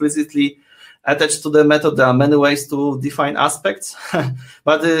be explicitly attached to the method. There are many ways to define aspects.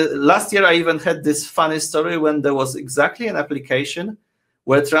 But last year I even had this funny story when there was exactly an application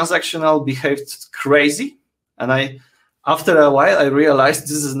where transactional behaved crazy. And after a while, I realized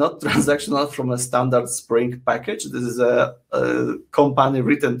this is not transactional from a standard Spring package. This is a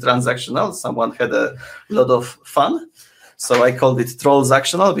company-written transactional. Someone had a lot of fun. So I called it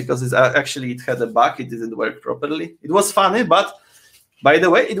trollsactional because it had a bug. It didn't work properly. It was funny, but by the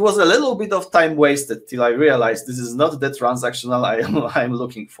way, it was a little bit of time wasted till I realized this is not the transactional I'm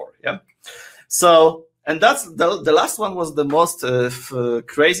looking for. Yeah. So, and that's the last one was the most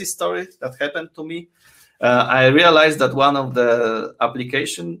crazy story that happened to me. I realized that one of the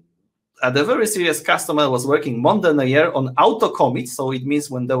application at a very serious customer was working more than a year on auto commit. So it means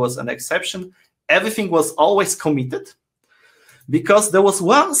when there was an exception, everything was always committed because there was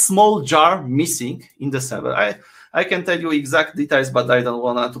one small jar missing in the server. I can tell you exact details, but I don't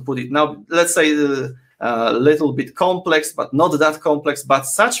want to put it now. Let's say a little bit complex, but not that complex, but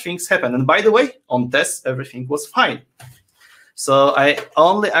such things happen. And by the way, on tests, everything was fine. So I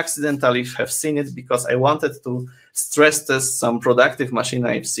only accidentally have seen it because I wanted to stress test some productive machine.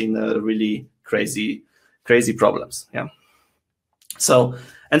 I've seen really crazy problems. Yeah. So,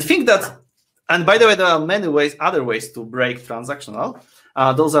 and think that, and by the way, there are many ways, other ways to break transactional.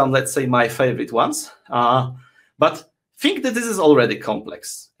 Those are, let's say, my favorite ones. But think that this is already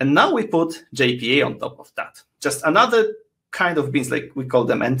complex. And now we put JPA on top of that. Just another kind of beans, like we call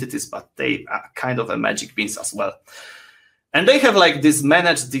them entities, but they are kind of a magic beans as well. And they have like this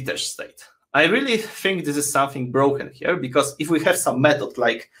managed detached state. I really think this is something broken here because if we have some method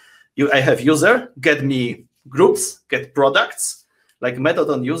like I have user, get me groups, get products, like method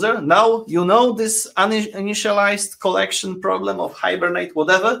on user. Now you know this uninitialized collection problem of hibernate,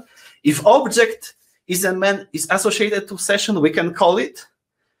 whatever. If object is associated to session, we can call it.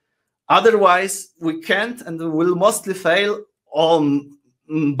 Otherwise, we can't and will mostly fail on.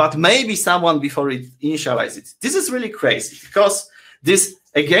 But maybe someone before it initializes it. This is really crazy because this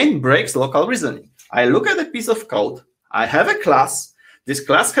again breaks local reasoning. I look at a piece of code. I have a class. This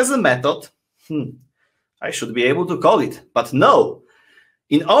class has a method. I should be able to call it. But no,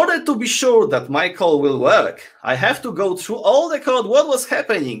 in order to be sure that my call will work, I have to go through all the code. What was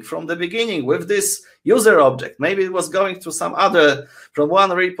happening from the beginning with this user object? Maybe it was going to some other from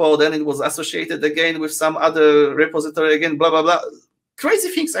one repo, then it was associated again with some other repository again, blah, blah, blah. Crazy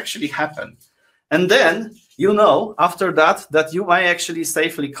things actually happen. And then, after that you might actually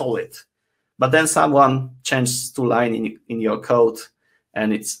safely call it. But then someone changes two lines in your code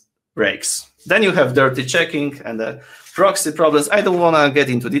and it breaks. Then you have dirty checking and the proxy problems. I don't want to get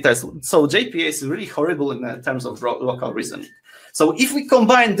into details. So JPA is really horrible in terms of local reasoning. So if we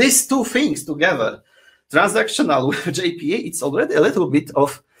combine these two things together, transactional with JPA, it's already a little bit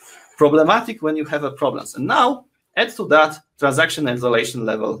of problematic when you have a problems. And now add to that transaction isolation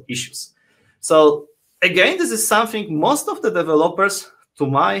level issues. So again, this is something most of the developers, to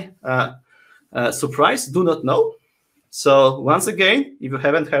my surprise, do not know. So once again, if you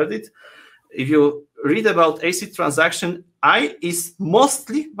haven't heard it, if you read about ACID transaction, I is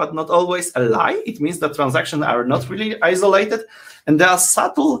mostly, but not always, a lie. It means that transactions are not really isolated, and there are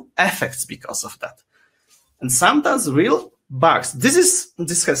subtle effects because of that. And sometimes real bugs.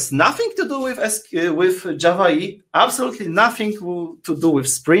 This has nothing to do with Java EE, absolutely nothing to do with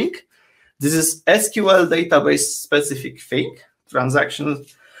Spring. This is SQL database specific thing, transaction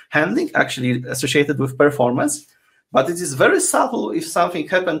handling, actually associated with performance. But it is very subtle if something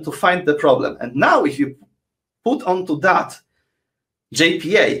happened to find the problem. And now if you put onto that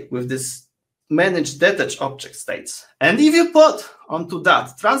JPA with this managed detached object states, and if you put onto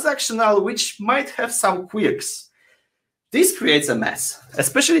that transactional, which might have some quirks, this creates a mess.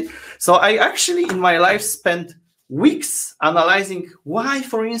 Especially, so I actually in my life spent weeks analyzing why,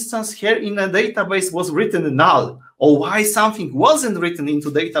 for instance, here in a database was written null, or why something wasn't written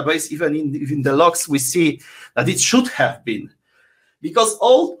into database, even in the logs we see that it should have been. Because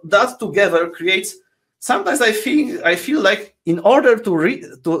all that together creates, sometimes I feel like in order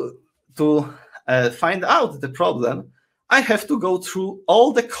to find out the problem, I have to go through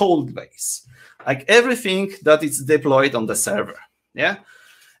all the code base, like everything that is deployed on the server. Yeah.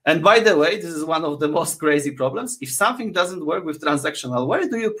 And by the way, this is one of the most crazy problems. If something doesn't work with transactional, where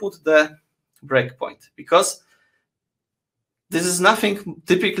do you put the breakpoint? Because this is nothing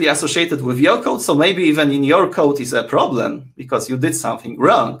typically associated with your code. So maybe even in your code is a problem because you did something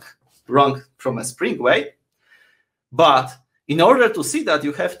wrong from a Spring way. But in order to see that,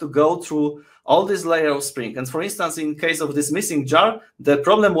 you have to go through all this layer of Spring. And for instance, in case of this missing jar, the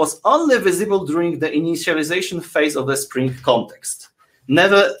problem was only visible during the initialization phase of the Spring context.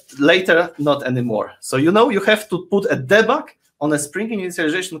 Never later, not anymore. So you have to put a debug on a Spring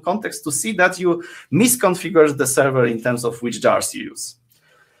initialization context to see that you misconfigured the server in terms of which jars you use.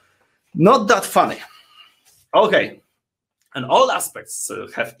 Not that funny. Okay. And all aspects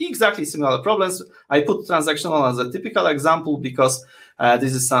have exactly similar problems. I put transactional as a typical example because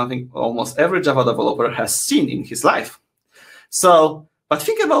this is something almost every Java developer has seen in his life. So, but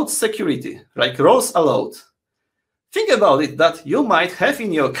think about security, like rows allowed. Think about it that you might have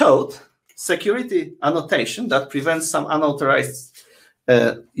in your code security annotation that prevents some unauthorized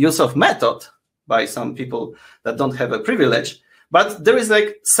use of method by some people that don't have a privilege, but there is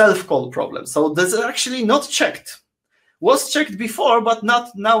like self-call problem. So this is actually not checked. Was checked before, but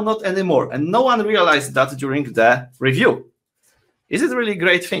not anymore. And no one realized that during the review. Is it really a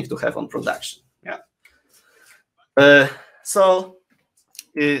great thing to have on production? Yeah.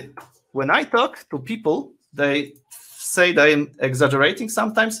 When I talk to people, they say that I'm exaggerating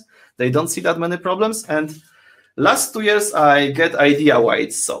sometimes. They don't see that many problems. And last 2 years, I get idea why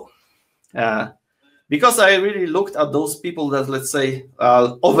it's so. Because I really looked at those people that, let's say,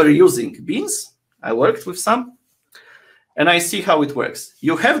 are overusing beans. I worked with some. And I see how it works.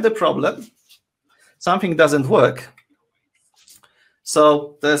 You have the problem. Something doesn't work.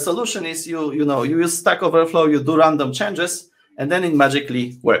 So the solution is you use Stack Overflow, you do random changes, and then it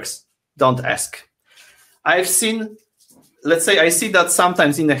magically works. Don't ask. I've seen, let's say I see that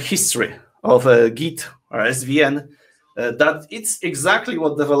sometimes in the history of a Git or SVN, that it's exactly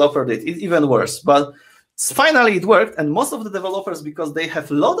what developer did. It's even worse. But finally it worked, and most of the developers, because they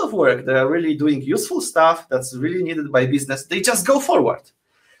have a lot of work, they are really doing useful stuff that's really needed by business, they just go forward.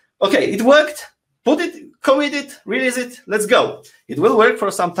 Okay, it worked, put it, commit it, release it, let's go. It will work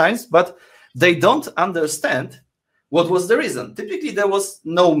for some times, but they don't understand what was the reason. Typically, there was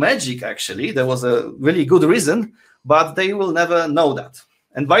no magic, actually. There was a really good reason, but they will never know that.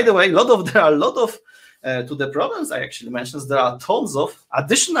 And by the way, there are a lot of to the problems I actually mentioned, there are tons of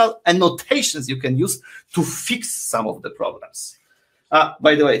additional annotations you can use to fix some of the problems.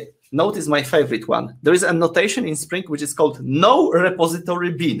 By the way, notice my favorite one. There is a notation in Spring which is called no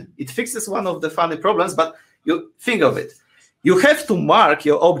repository bin. It fixes one of the funny problems, but you think of it. You have to mark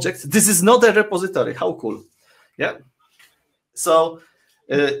your object. This is not a repository. How cool. Yeah. So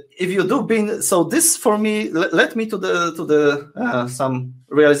if you do bin, so this for me led me to the some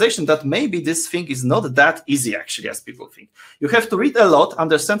realization that maybe this thing is not that easy actually as people think. You have to read a lot,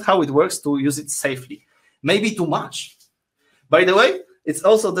 understand how it works to use it safely. Maybe too much. By the way, it's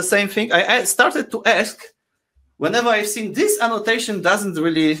also the same thing. I started to ask whenever I've seen this annotation doesn't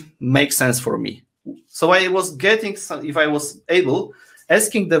really make sense for me. So I was getting some, if I was able,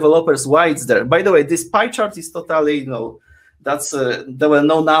 asking developers why it's there. By the way, this pie chart is totally, there were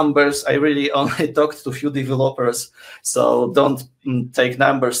no numbers. I really only talked to a few developers, so don't take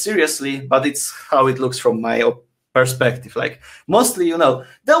numbers seriously, but it's how it looks from my perspective. Like mostly, you know,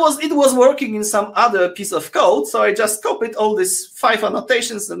 it was working in some other piece of code, so I just copied all these 5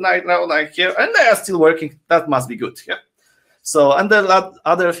 annotations and now like here, and they are still working. That must be good. Yeah. So, and the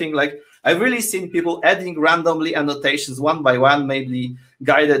other thing, like I've really seen people adding randomly annotations one by one, maybe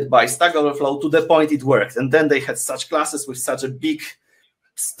guided by Stack Overflow to the point it worked. And then they had such classes with such a big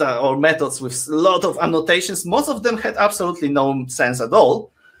or methods with a lot of annotations. Most of them had absolutely no sense at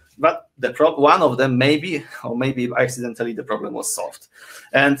all. But one of them maybe accidentally the problem was solved.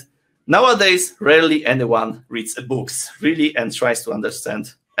 And nowadays, rarely anyone reads books really and tries to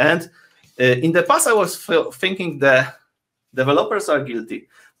understand. And in the past, I was thinking the developers are guilty.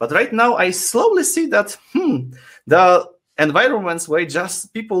 But right now, I slowly see that there are environments where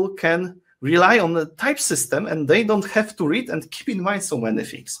just people can rely on the type system and they don't have to read and keep in mind so many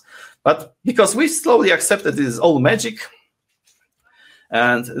things. But because we slowly accepted this is all magic,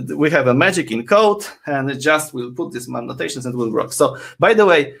 and we have a magic in code, and just we'll put these annotations and it will work. So, by the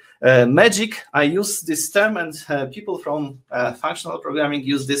way, magic, I use this term, and people from functional programming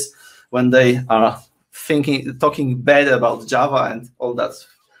use this when they are talking bad about Java and all that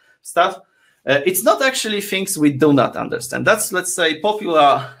stuff. It's not actually things we do not understand. That's, let's say,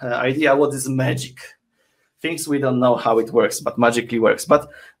 popular idea. What is magic? Things we don't know how it works, but magically works. But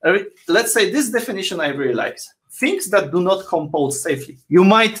let's say this definition I really like. Things that do not compose safely. You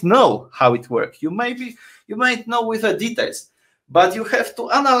might know how it works. You might know with the details, but you have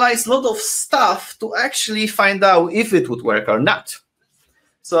to analyze a lot of stuff to actually find out if it would work or not.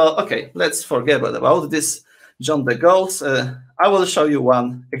 So, okay, let's forget about this. John the Goats. I will show you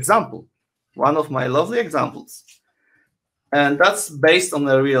one example, one of my lovely examples. And that's based on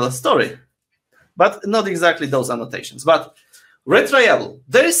a real story, but not exactly those annotations. But retriable.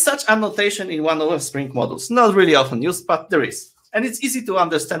 There is such annotation in one of the Spring modules. Not really often used, but there is. And it's easy to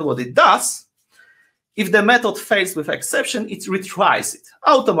understand what it does. If the method fails with exception, it retries it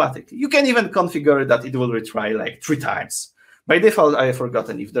automatically. You can even configure that it will retry like 3 times. By default, I have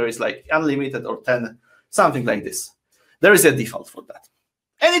forgotten if there is like unlimited or 10, something like this. There is a default for that.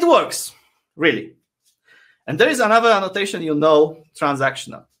 And it works, really. And there is another annotation, you know,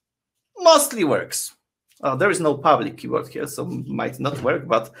 transactional. Mostly works. There is no public keyword here, so might not work,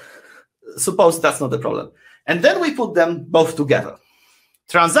 but suppose that's not the problem. And then we put them both together,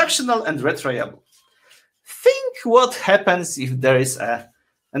 transactional and retriable. Think what happens if there is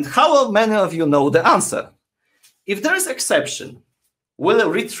and how many of you know the answer? If there is exception, will a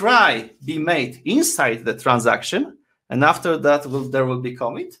retry be made inside the transaction, and after that there will be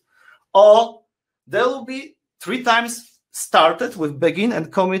commit? Or there will be 3 times started with begin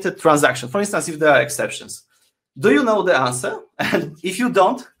and committed transaction. For instance, if there are exceptions. Do you know the answer? And if you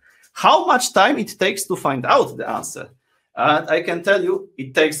don't, how much time it takes to find out the answer? And I can tell you,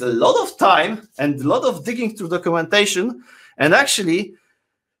 it takes a lot of time and a lot of digging through documentation. And actually,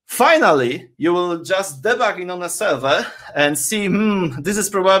 finally, you will just debug it on a server and see, this is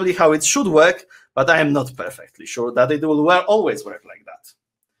probably how it should work, but I am not perfectly sure that it will always work like that.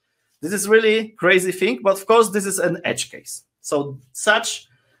 This is really crazy thing, but of course, this is an edge case. So such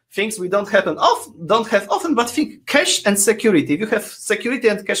things we don't have often, but think cache and security. If you have security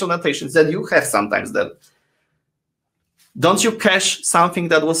and cache annotations, then you have sometimes them. Don't you cache something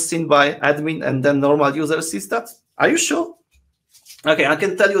that was seen by admin and then normal user sees that? Are you sure? Okay, I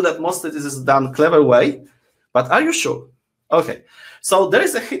can tell you that most of this is done clever way, but are you sure? Okay, so there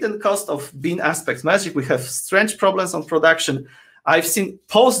is a hidden cost of bean aspect magic. We have strange problems on production. I've seen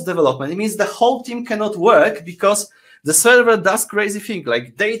post-development. It means the whole team cannot work because the server does crazy things,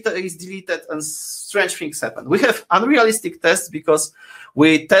 like data is deleted and strange things happen. We have unrealistic tests because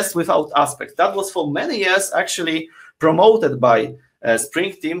we test without aspects. That was for many years actually promoted by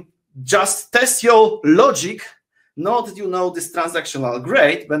Spring team. Just test your logic, not you know this transactional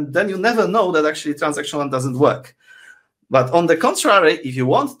great, but then you never know that actually transactional doesn't work. But on the contrary, if you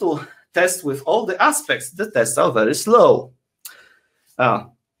want to test with all the aspects, the tests are very slow.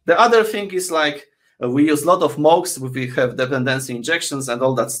 The other thing is like we use a lot of mocks. We have dependency injections and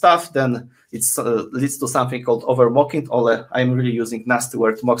all that stuff. Then it leads to something called over-mocking. I'm really using nasty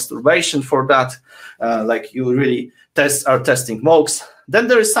word mocksturbation for that. Like you really are testing mocks. Then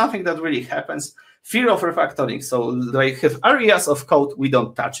there is something that really happens. Fear of refactoring. So they have areas of code, we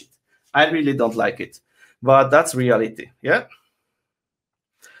don't touch it. I really don't like it, but that's reality. Yeah.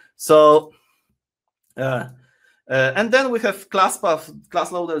 So And then we have class path,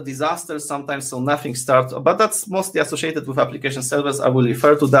 class loader disasters sometimes, so nothing starts, but that's mostly associated with application servers. I will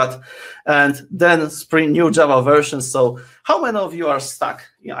refer to that. And then Spring new Java versions. So how many of you are stuck,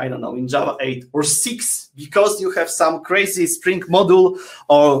 I don't know, in Java 8 or 6 because you have some crazy Spring module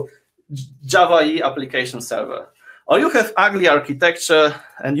or Java EE application server? Or you have ugly architecture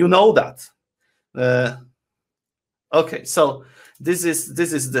and you know that. Okay, so this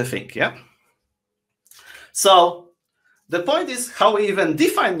is the thing, yeah? So the point is how we even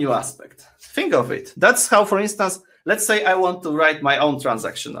define new aspect. Think of it. That's how, for instance, let's say I want to write my own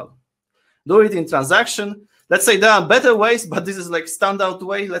transactional. Do it in transaction. Let's say there are better ways, but this is like standard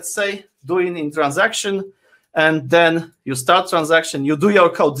way. Let's say doing in transaction, and then you start transaction, you do your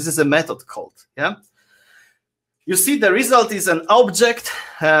code. This is a method code, yeah? You see the result is an object.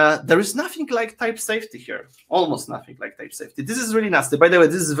 There is nothing like type safety here. Almost nothing like type safety. This is really nasty. By the way,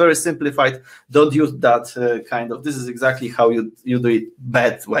 this is very simplified. Don't use that kind of. This is exactly how you do it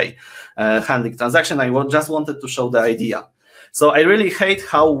bad way. Handling transaction. I just wanted to show the idea. So I really hate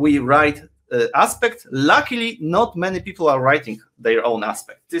how we write aspect. Luckily, not many people are writing their own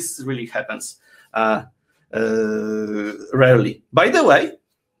aspect. This really happens rarely. By the way,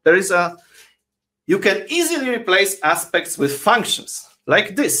 there is a you can easily replace aspects with functions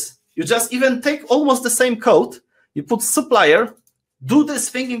like this. You just even take almost the same code, you put supplier, do this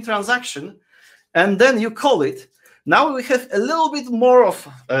thing in transaction, and then you call it. Now we have a little bit more of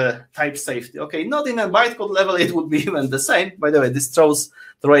type safety. Okay, not in a bytecode level, it would be even the same. By the way, this throws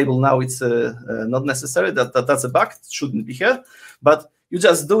the label now. It's not necessary. That's a bug. It shouldn't be here. But you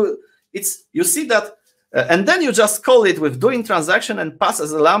just do it's. You see that. And then you just call it with doing transaction and pass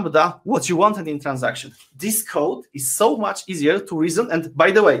as a lambda what you wanted in transaction. This code is so much easier to reason. And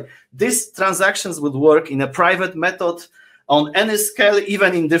by the way, these transactions would work in a private method on any scale,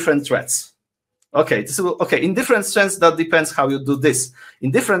 even in different threads. Okay, in different threads, that depends how you do this. In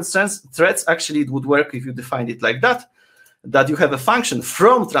different threads, actually, it would work if you define it like that, that you have a function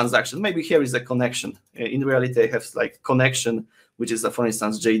from transaction. Maybe here is a connection. In reality, I have like connection, which is, for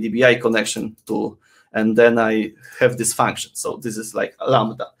instance, JDBI connection to, and then I have this function. So this is like a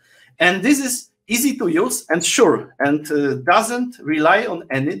lambda. And this is easy to use and sure, and doesn't rely on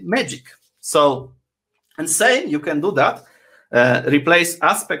any magic. So, and same, you can do that. Replace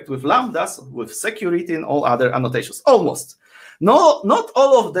aspect with lambdas, with security and all other annotations. Almost. No, not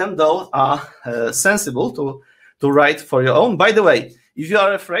all of them, though, are sensible to write for your own. By the way, if you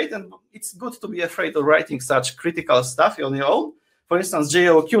are afraid, and it's good to be afraid of writing such critical stuff on your own, for instance,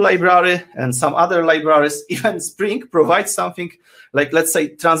 JOQ library and some other libraries, even Spring provides something like, let's say,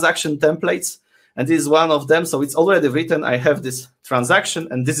 transaction templates. And this is one of them. So it's already written. I have this transaction,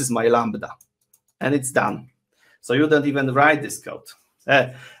 and this is my lambda. And it's done. So you don't even write this code.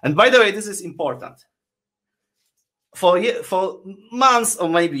 And by the way, this is important. For months or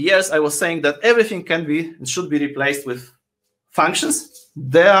maybe years, I was saying that everything can be and should be replaced with functions.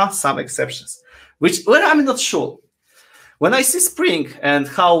 There are some exceptions, where I'm not sure. When I see Spring and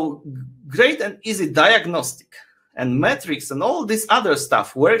how great and easy diagnostic and metrics and all this other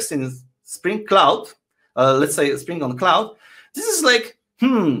stuff works in Spring Cloud, let's say Spring on Cloud, this is like,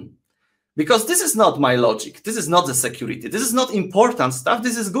 because this is not my logic. This is not the security. This is not important stuff.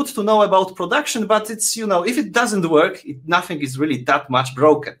 This is good to know about production, but it's, if it doesn't work, nothing is really that much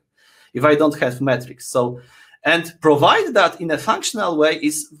broken if I don't have metrics. So, and provide that in a functional way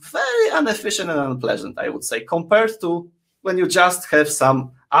is very inefficient and unpleasant, I would say, compared to when you just have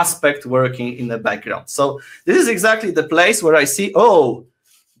some aspect working in the background. So this is exactly the place where I see, oh,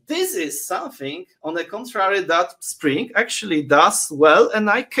 this is something, on the contrary, that Spring actually does well, and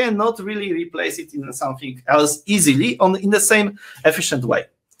I cannot really replace it in something else easily in the same efficient way.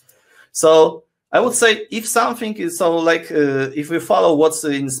 So I would say if something is so like, if we follow what's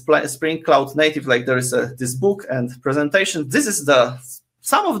in Spring Cloud Native, like there is this book and presentation, this is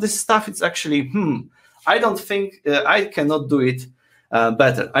some of this stuff, it's actually, I don't think I cannot do it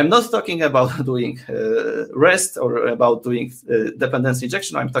better. I'm not talking about doing REST or about doing dependency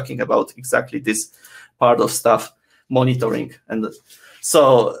injection. I'm talking about exactly this part of stuff, monitoring and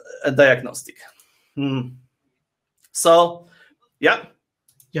so diagnostic. So, yeah.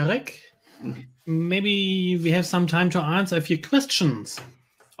 Jarek, maybe we have some time to answer a few questions.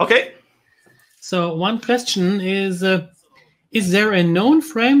 Okay. So one question is there a known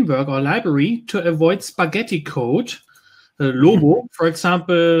framework or library to avoid spaghetti code, Lobo, for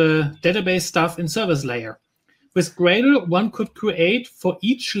example, database stuff in service layer? With Gradle, one could create for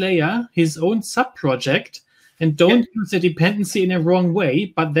each layer his own sub-project and don't use the dependency in a wrong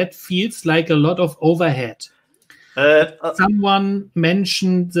way, but that feels like a lot of overhead. Someone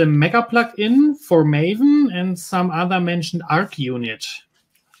mentioned the Mega plugin for Maven, and some other mentioned Arc Unit.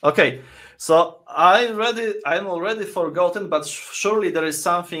 Okay, so I'm already forgotten, but surely there is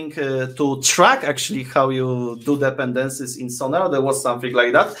something to track actually how you do dependencies in Sonar. There was something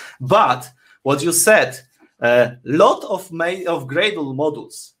like that. But what you said, lot of Gradle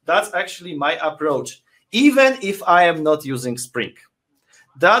modules. That's actually my approach, even if I am not using Spring.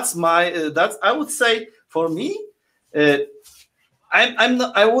 That's my. I would say for me.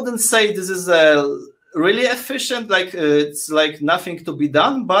 I wouldn't say this is really efficient. Like it's like nothing to be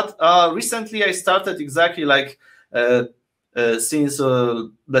done. But recently I started exactly like since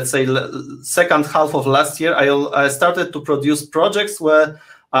let's say second half of last year. I started to produce projects where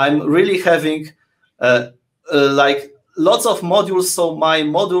I'm really having like lots of modules. So my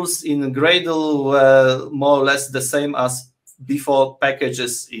modules in Gradle were more or less the same as before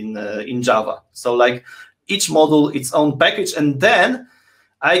packages in Java. So like each module its own package, and then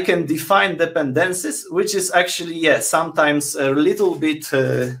I can define dependencies, which is actually sometimes a little bit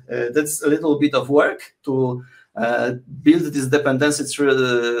that's a little bit of work to build this dependency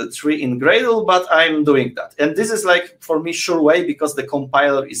tree in Gradle, but I'm doing that, and this is like for me sure way because the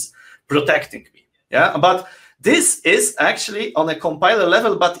compiler is protecting me. Yeah, but this is actually on a compiler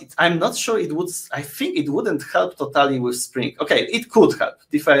level, but I'm not sure it would. I think it wouldn't help totally with Spring. Okay, it could help.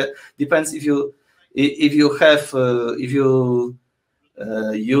 Depends if you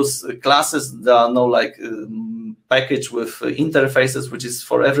use classes that are no like package with interfaces, which is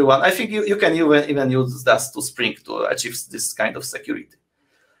for everyone. I think you can even use that to Spring to achieve this kind of security.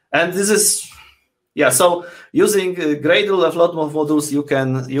 And this is so using Gradle of lot of modules, you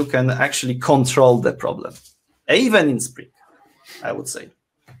can actually control the problem, even in Spring, I would say.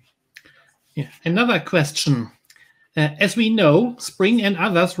 Yeah. Another question. As we know, Spring and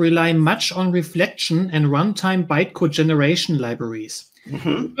others rely much on reflection and runtime bytecode generation libraries.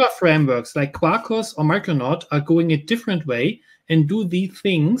 Other frameworks like Quarkus or Micronaut are going a different way and do these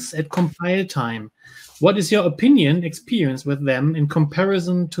things at compile time. What is your experience with them in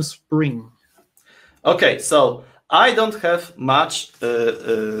comparison to Spring? Okay, so I don't have much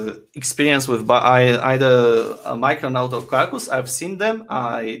experience with either Micronaut or Quarkus. I've seen them,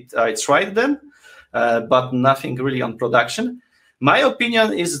 I tried them. But nothing really on production. My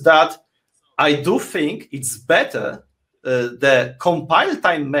opinion is that I do think it's better. The compile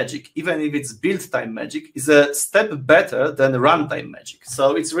time magic, even if it's build time magic, is a step better than runtime magic.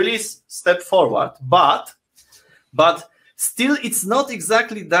 So it's really step forward, but still it's not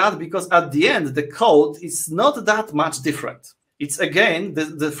exactly that, because at the end the code is not that much different. It's again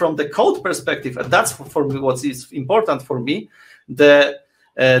from the code perspective, and that's for me what is important for me.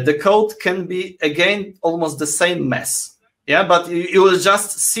 The code can be, again, almost the same mess. Yeah, but you will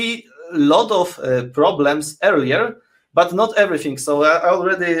just see a lot of problems earlier, but not everything. So I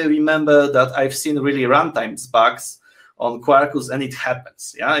already remember that I've seen really runtimes bugs on Quarkus, and it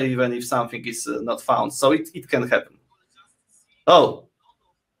happens. Yeah, even if something is not found. So it can happen. Oh.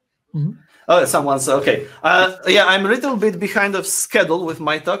 Mm-hmm. Oh, someone's okay. I'm a little bit behind of schedule with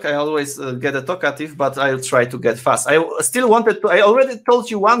my talk. I always get a talkative, but I'll try to get fast. I already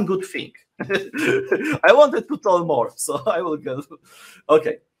told you one good thing. I wanted to tell more, so I will go.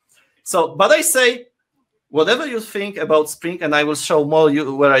 Okay. So, but I say, whatever you think about Spring, and I will show more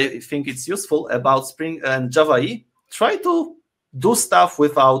where I think it's useful about Spring and Java EE, try to do stuff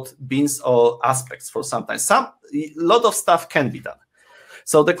without beans or aspects for sometimes. A lot of stuff can be done.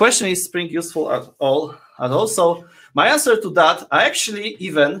 So the question is Spring useful at all? And also my answer to that, I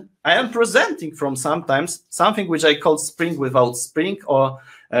am presenting from sometimes something which I call Spring without Spring, or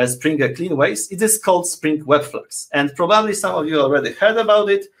Spring a clean ways. It is called Spring WebFlux. And probably some of you already heard about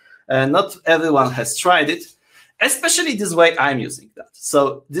it. Not everyone has tried it, especially this way I'm using that.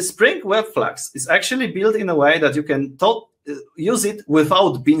 So the Spring WebFlux is actually built in a way that you can use it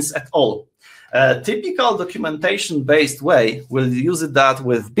without beans at all. A typical documentation-based way will use that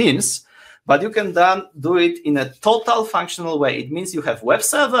with beans, but you can then do it in a total functional way. It means you have web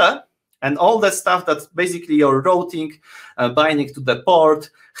server and all that stuff that basically you're routing, binding to the port,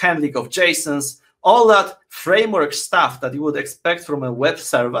 handling of JSONs, all that framework stuff that you would expect from a web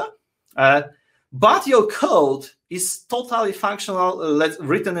server. But your code is totally functional,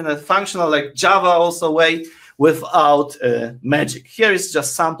 written in a functional like Java also way, without magic. Here is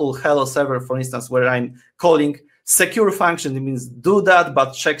just sample hello server, for instance, where I'm calling secure function. It means do that,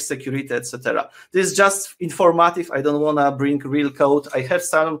 but check security, etc. This is just informative. I don't want to bring real code. I have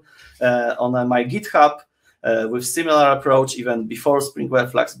some on my GitHub with similar approach even before Spring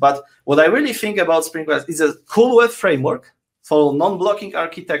WebFlux. But what I really think about Spring WebFlux is a cool web framework for non-blocking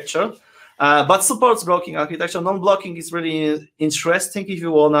architecture. but supports blocking architecture. Non-blocking is really interesting if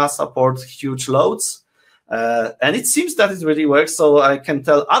you want to support huge loads. And it seems that it really works. So I can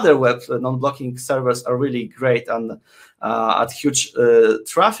tell other web non-blocking servers are really great and at huge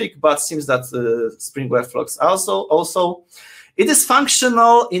traffic, but seems that Spring WebFlux also. It is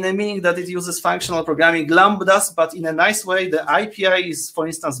functional in a meaning that it uses functional programming lambdas, but in a nice way. The API is, for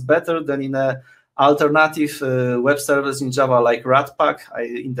instance, better than in a alternative web servers in Java like Ratpack.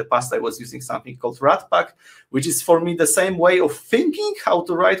 In the past, I was using something called Ratpack, which is for me the same way of thinking how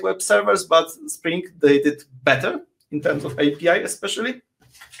to write web servers, but Spring did it better in terms of API especially.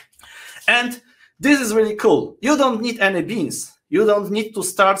 And this is really cool. You don't need any beans. You don't need to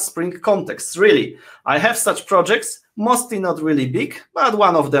start Spring contexts, really. I have such projects, mostly not really big, but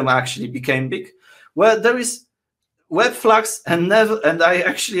one of them actually became big, where there is WebFlux and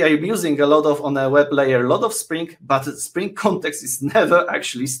I'm using a lot of on a web layer, a lot of Spring, but Spring context is never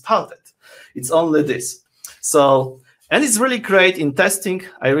actually started. It's only this. So, and it's really great in testing.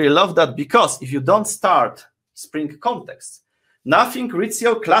 I really love that because if you don't start Spring context, nothing reads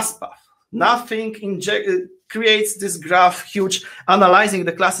your class path. Nothing creates this graph, huge, analyzing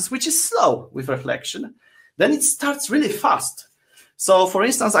the classes, which is slow with reflection. Then it starts really fast. So, for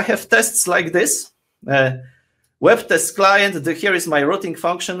instance, I have tests like this. Web test client, here is my routing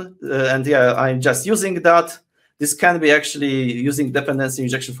function, and yeah, I'm just using that. This can be actually using dependency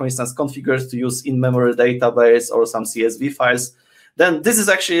injection, for instance, configured to use in-memory database or some CSV files. Then this is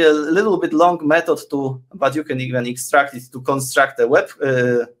actually a little bit long method but you can even extract it to construct a web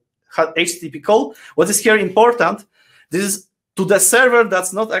HTTP call. What is here important, this is to the server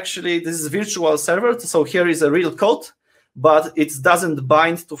that's not actually, this is virtual server. So here is a real code, but it doesn't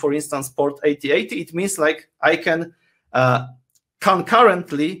bind to, for instance, port 8080. It means like I can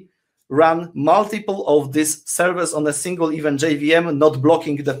concurrently run multiple of these servers on a single even JVM, not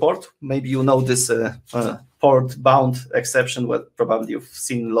blocking the port. Maybe you know this port bound exception, what probably you've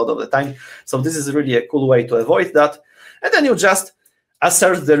seen a lot of the time. So this is really a cool way to avoid that. And then you just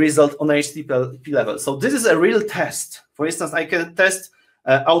assert the result on HTTP level. So this is a real test. For instance, I can test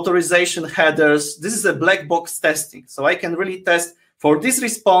authorization headers. This is a black box testing. So I can really test for this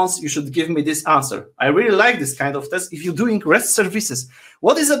response, you should give me this answer. I really like this kind of test. If you're doing REST services,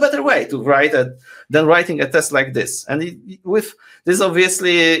 what is a better way to write than writing a test like this? And with this,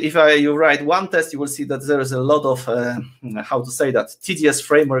 obviously, if you write one test, you will see that there is a lot of, how to say that, tedious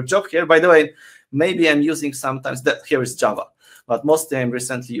framework job here. By the way, maybe I'm using sometimes, here is Java. But mostly I'm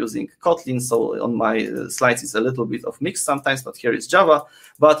recently using Kotlin, so on my slides it's a little bit of mix sometimes, but here is Java.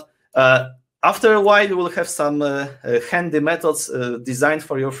 But after a while, you will have some handy methods designed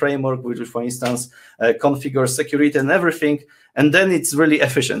for your framework, which will, for instance, configure security and everything, and then it's really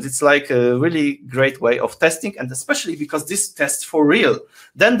efficient. It's like a really great way of testing, and especially because this tests for real.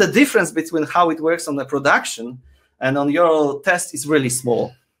 Then the difference between how it works on the production and on your test is really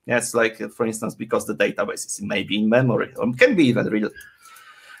small. Yeah, it's like, for instance, because the database is maybe in memory, or can be even real.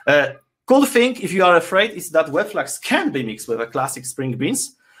 Cool thing, if you are afraid, is that WebFlux can be mixed with a classic Spring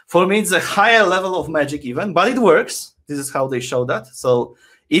Beans. For me, it's a higher level of magic even, but it works. This is how they show that. So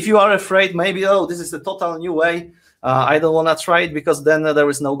if you are afraid, maybe, oh, this is a total new way, I don't want to try it because then there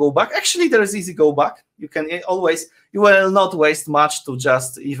is no go back. Actually, there is easy go back. You can always, you will not waste much to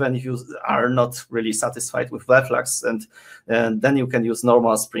just, even if you are not really satisfied with WebFlux, and then you can use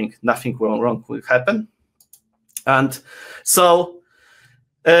normal Spring. Nothing wrong will happen. And so,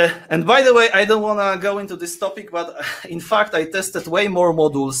 and by the way, I don't want to go into this topic, but in fact, I tested way more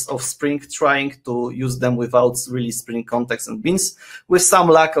modules of Spring, trying to use them without really Spring context and beans, with some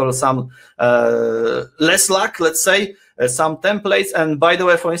luck or some less luck, let's say, some templates. And by the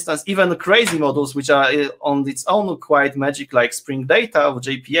way, for instance, even crazy modules, which are on its own quite magic, like Spring Data or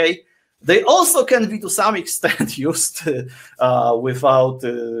JPA, they also can be to some extent used without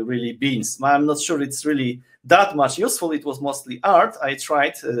really beans. I'm not sure it's really that much useful. It was mostly art. I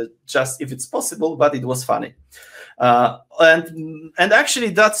tried just if it's possible, but it was funny. And actually,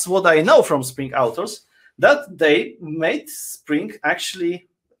 that's what I know from Spring authors, that they made Spring actually,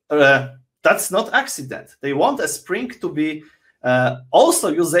 that's not accident. They want a Spring to be also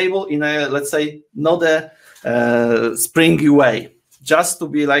usable in a, let's say, not a Spring way. Just to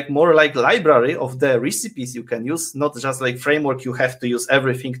be like more like library of the recipes you can use, not just like framework you have to use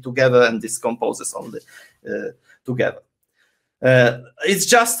everything together and this composes all the together. It's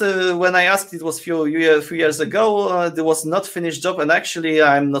just when I asked, it was a few years ago, there was not finished job, and actually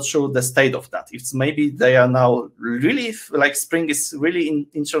I'm not sure the state of that. It's maybe they are now really like Spring is really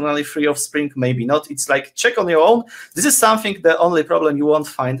internally free of Spring, maybe not. It's like check on your own. This is something, the only problem you won't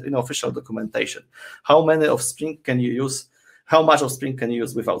find in official documentation. How many of Spring can you use? how much of Spring can you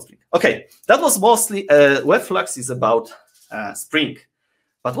use without Spring? Okay, that was mostly WebFlux is about Spring.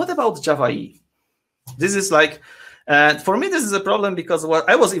 But what about Java EE? This is like, for me, this is a problem because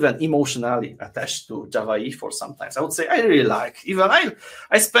I was even emotionally attached to Java EE for some time. I would say I really like, even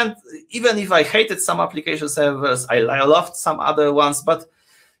if I hated some application servers, I loved some other ones, but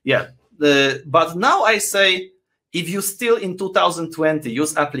yeah. But now I say, if you still in 2020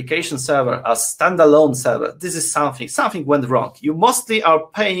 use application server as standalone server, this is something went wrong. You mostly are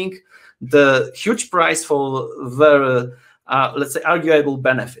paying the huge price for very, let's say, arguable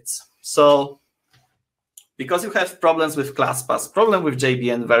benefits. So, because you have problems with ClassPass, problem with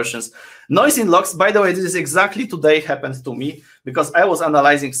JVM versions, noise in logs. By the way, this is exactly today happened to me because I was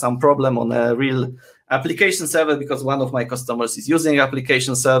analyzing some problem on a real application server because one of my customers is using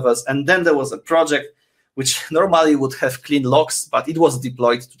application servers, and then there was a project which normally would have clean logs, but it was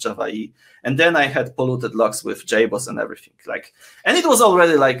deployed to Java EE, and then I had polluted logs with JBoss and everything. And it was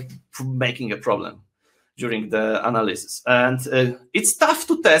already like making a problem during the analysis, and it's tough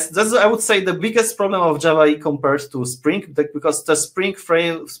to test. That's, I would say, the biggest problem of Java EE compared to Spring, because the Spring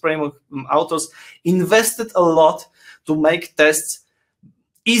framework authors invested a lot to make tests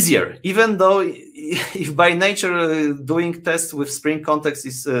easier, even though if by nature doing tests with Spring context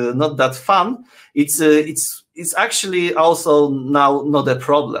is not that fun, it's actually also now not a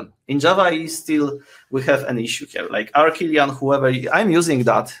problem. In Java EE still we have an issue here, like Archillian, whoever, I'm using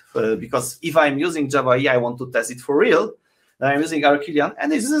that because if I'm using Java EE, I want to test it for real, then I'm using Archillian,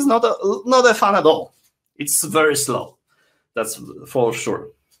 and this is not a fun at all. It's very slow, that's for sure.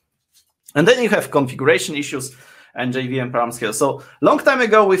 And then you have configuration issues and JVM param scale. So long time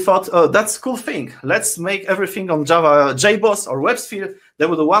ago, we thought, oh, that's a cool thing. Let's make everything on Java JBoss or WebSphere. There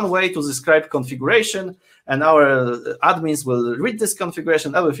was one way to describe configuration, and our admins will read this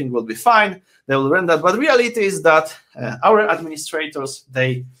configuration. Everything will be fine. They will run that. But reality is that our administrators,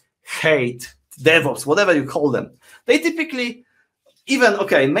 they hate DevOps, whatever you call them. They typically, even,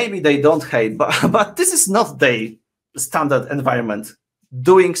 okay, maybe they don't hate, but this is not the standard environment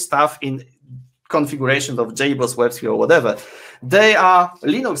doing stuff in configuration of JBoss, WebSphere, or whatever. They are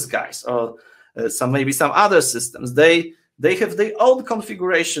Linux guys, or maybe some other systems. They have their own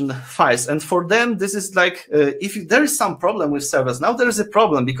configuration files, and for them this is like if there is some problem with servers, now there is a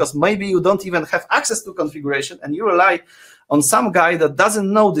problem because maybe you don't even have access to configuration and you rely on some guy that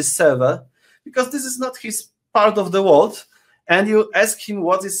doesn't know this server because this is not his part of the world, and you ask him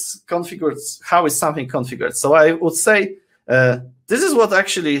what is configured, how is something configured. So I would say this is what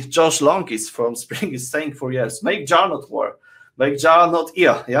actually Josh Long is from Spring is saying for years. Make jar not war, make jar not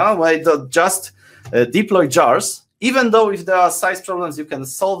ear. Yeah, just deploy jars. Even though if there are size problems, you can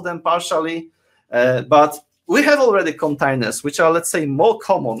solve them partially. But we have already containers, which are, let's say, more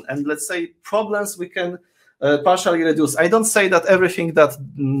common, and let's say problems we can partially reduce. I don't say that everything that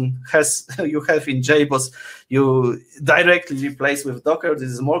you have in JBoss you directly replace with Docker. This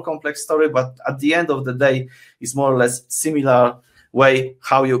is a more complex story, but at the end of the day, it's more or less similar way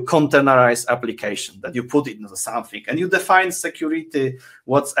how you containerize application, that you put it into something and you define security,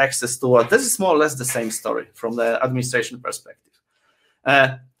 what's access to what. This is more or less the same story from the administration perspective.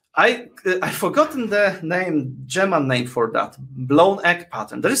 I've forgotten the name, German name for that, blown egg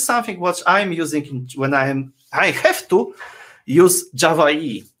pattern. There is something what I'm using when I have to use Java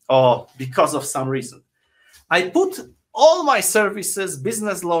EE, or because of some reason. I put all my services,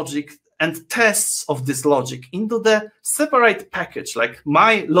 business logic, and tests of this logic into the separate package, like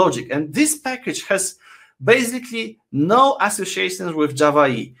my logic. And this package has basically no associations with Java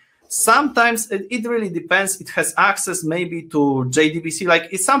EE. Sometimes it really depends. It has access maybe to JDBC, like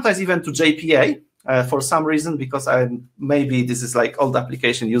it's sometimes even to JPA for some reason, because maybe this is like old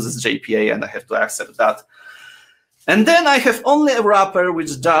application uses JPA and I have to accept that. And then I have only a wrapper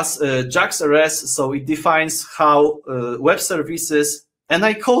which does JAX-RS, so it defines how web services. And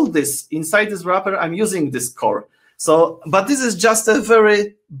I call this, inside this wrapper, I'm using this core. So, but this is just a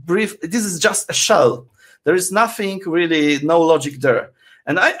very brief, this is just a shell. There is nothing really, no logic there.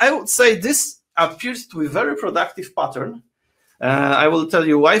 And I would say this appears to be a very productive pattern. I will tell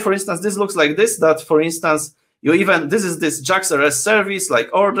you why. For instance, this looks like this, that for instance, this is this JAX-RS service, like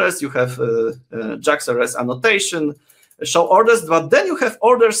orders, you have JAX-RS annotation, show orders, but then you have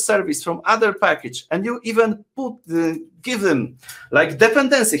orders service from other package, and you even give them like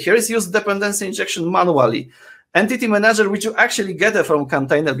dependency. Here is use dependency injection manually. Entity manager, which you actually get it from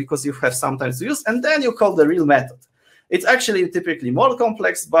container because you have sometimes to use, and then you call the real method. It's actually typically more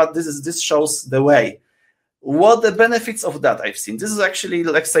complex, but this shows the way. What the benefits of that I've seen. This is actually,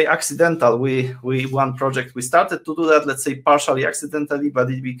 let's say, accidental. One project, we started to do that, let's say, partially accidentally,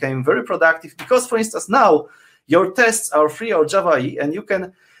 but it became very productive because, for instance, now Your tests are free or Java EE, and you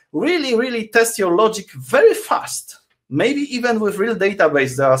can really test your logic very fast. Maybe even with real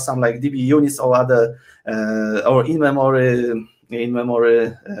database, there are some like DB units or other or in-memory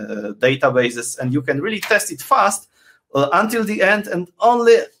databases, and you can really test it fast until the end, and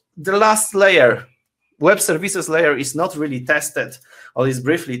only the last layer, web services layer, is not really tested or is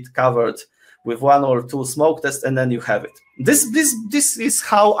briefly covered with 1 or 2 smoke tests, and then you have it. This is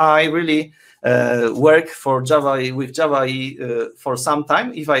how I really work for Java with Java EE for some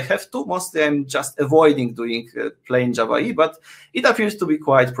time. If I have to, mostly I'm just avoiding doing plain Java EE, but it appears to be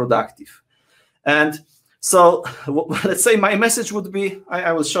quite productive. And so let's say my message would be,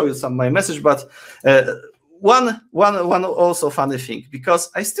 I will show you my message, but one also funny thing, because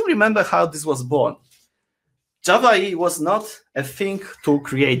I still remember how this was born. Java EE was not a thing to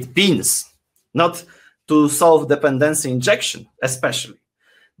create beans, not to solve dependency injection, especially.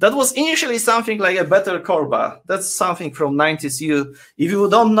 That was initially something like a better Corba. That's something from 90s. If you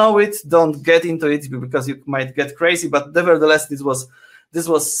don't know it, don't get into it because you might get crazy. But nevertheless, this was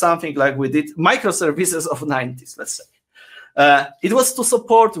something like we did microservices of 90s, let's say. It was to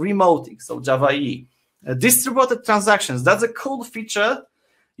support remoting, so Java EE. Distributed transactions, that's a cool feature.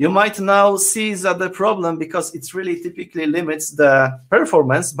 You might now see that the problem, because it really typically limits the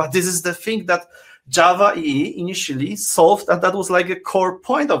performance, but this is the thing that Java EE initially solved, and that was like a core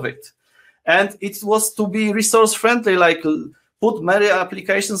point of it. And it was to be resource friendly, like put many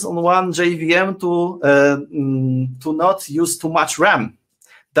applications on one JVM to not use too much RAM.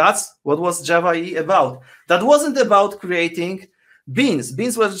 That's what was Java EE about. That wasn't about creating beans.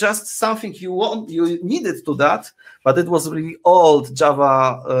 Beans was just something you needed to that, but it was really old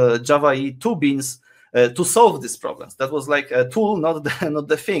Java EE 2 beans to solve these problems. That was like a tool, not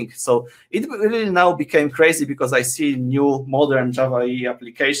the thing. So it really now became crazy, because I see new modern Java EE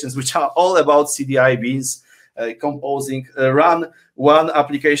applications which are all about CDI beans, composing, run one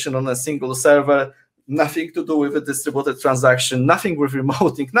application on a single server, nothing to do with a distributed transaction, nothing with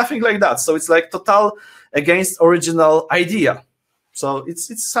remoting, nothing like that. So it's like total against original idea. So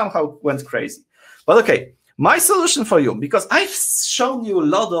it's somehow went crazy. But okay, my solution for you, because I've shown you a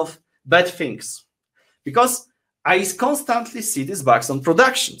lot of bad things, because I constantly see these bugs on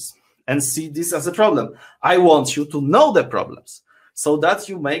productions and see this as a problem. I want you to know the problems so that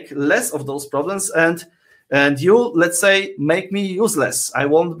you make less of those problems, and you, let's say, make me useless. I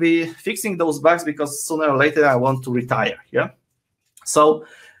won't be fixing those bugs because sooner or later I want to retire. Yeah. So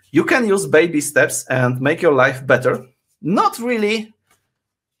you can use baby steps and make your life better. Not really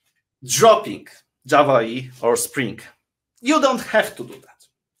dropping Java EE or Spring. You don't have to do that.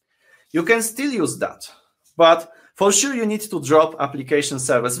 You can still use that, but for sure you need to drop application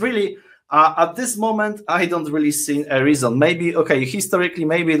servers. Really, at this moment, I don't really see a reason. Maybe, okay, historically,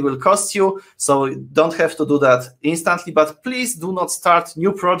 maybe it will cost you, so you don't have to do that instantly, but please do not start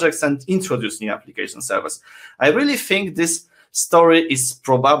new projects and introduce new application servers. I really think this story is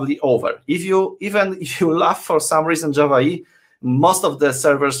probably over. Even if you love for some reason Java EE, most of the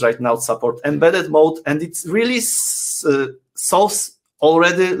servers right now support embedded mode, and it really solves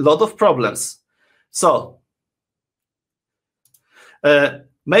already a lot of problems. So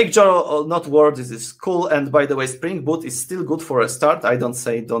make Java not work. This is cool. And by the way, Spring Boot is still good for a start. I don't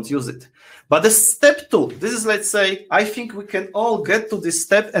say don't use it. But the step 2, this is, let's say, I think we can all get to this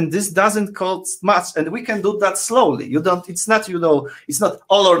step, and this doesn't cost much, and we can do that slowly. It's not, it's not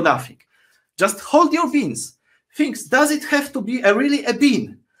all or nothing. Just hold your beans. Think, does it have to be really a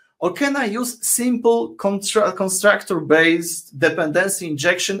bean? Or can I use simple constructor-based dependency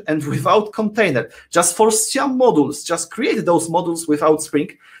injection and without container? Just for some modules, just create those modules without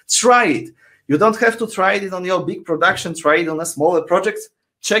Spring. Try it. You don't have to try it on your big production. Try it on a smaller project.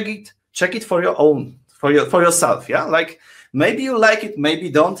 Check it for your own, for yourself. Yeah, like maybe you like it, maybe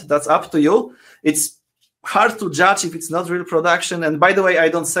don't. That's up to you. It's hard to judge if it's not real production. And by the way, I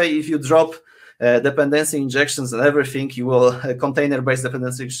don't say if you drop dependency injections and everything, you will container-based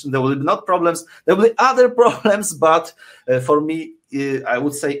dependency. There will be not problems. There will be other problems, but for me, I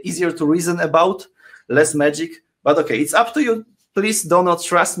would say easier to reason about, less magic. But okay, it's up to you. Please do not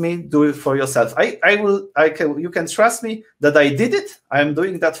trust me. Do it for yourself. You can trust me that I did it. I am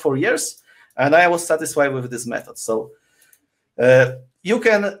doing that for years, and I was satisfied with this method. So you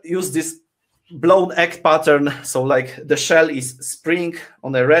can use this blown egg pattern. So like the shell is Spring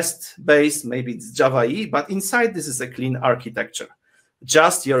on a REST base, maybe it's Java EE, but inside this is a clean architecture.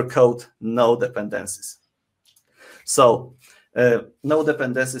 Just your code, no dependencies. So no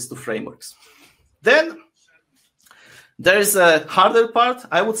dependencies to frameworks. Then there is a harder part.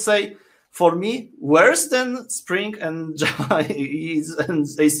 I would say for me, worse than Spring and Java and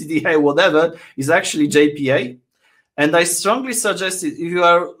CDI, whatever, is actually JPA. And I strongly suggest it, if you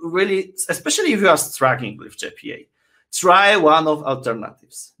are really, especially if you are struggling with JPA, try one of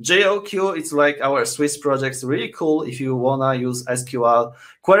alternatives. JOQ, it's like our Swiss projects, really cool if you want to use SQL.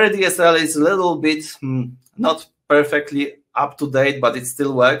 Query DSL is a little bit not perfectly up to date, but it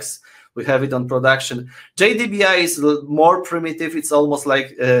still works. We have it on production. JDBI is more primitive. It's almost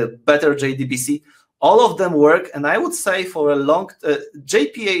like better JDBC. All of them work. And I would say for a long,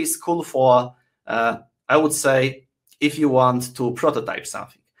 JPA is cool for, I would say, if you want to prototype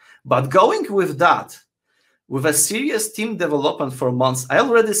something. But going with that, with a serious team development for months, I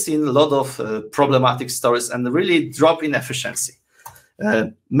already seen a lot of problematic stories and really drop in efficiency.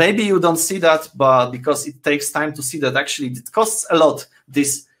 Maybe you don't see that, but because it takes time to see that actually it costs a lot,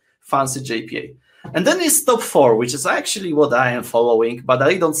 this fancy JPA. And then is top 4, which is actually what I am following, but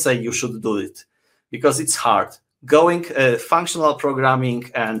I don't say you should do it because it's hard. Going functional programming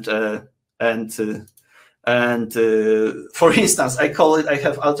and for instance, I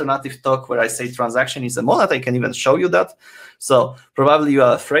have alternative talk where I say transaction is a monad. I can even show you that. So probably you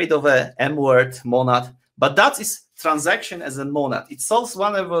are afraid of a M word, monad, but that is transaction as a monad. It solves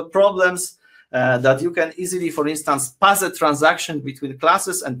one of the problems that you can easily, for instance, pass a transaction between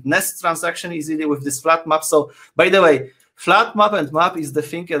classes and nest transaction easily with this flat map. So by the way, flat map and map is the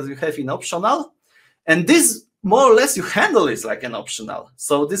thing as you have in optional. And this more or less you handle it like an optional.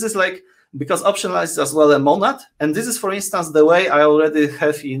 So this is like, because optional is as well a monad. And this is, for instance, the way I already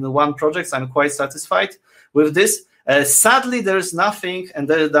have in one project. I'm quite satisfied with this. Sadly, there's nothing, and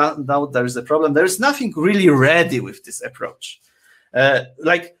now there's a problem. There's nothing really ready with this approach.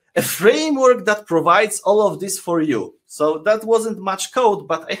 Like a framework that provides all of this for you. So that wasn't much code,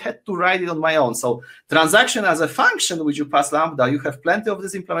 but I had to write it on my own. So transaction as a function, which you pass Lambda, you have plenty of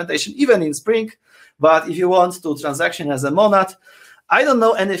this implementation, even in Spring. But if you want to transaction as a monad, I don't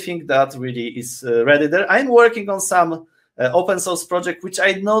know anything that really is ready there. I'm working on some open source project, which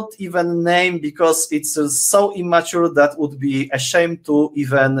I not even name because it's so immature that would be a shame to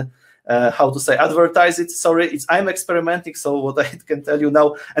even advertise it. Sorry, I'm experimenting, so what I can tell you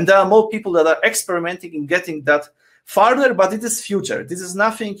now, and there are more people that are experimenting in getting that farther, but it is future. This is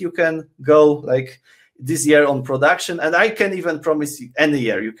nothing you can go like this year on production, and I can even promise you any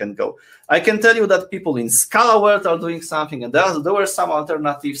year you can go. I can tell you that people in Scala world are doing something, and there were some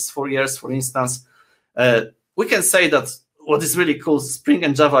alternatives for years. For instance, we can say that what is really cool, Spring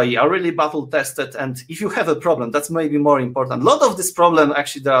and Java are really battle tested, and if you have a problem, that's maybe more important. A lot of this problem,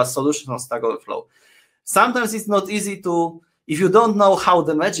 actually, there are solutions on Stack Overflow. Sometimes it's not easy to, if you don't know how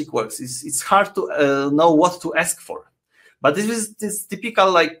the magic works, it's hard to know what to ask for. But if it's this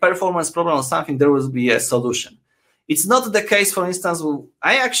typical like performance problem or something, there will be a solution. It's not the case, for instance,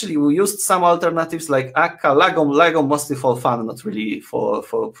 we used some alternatives like Akka, Lagom mostly for fun, not really for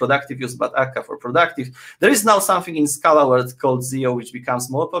productive use, but Akka for productive. There is now something in Scala world called Zio, which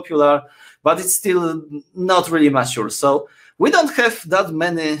becomes more popular, but it's still not really mature. So we don't have that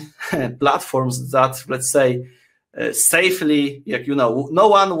many platforms that, let's say, safely, like, you know, no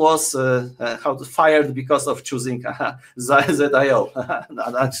one was fired because of choosing ZIO.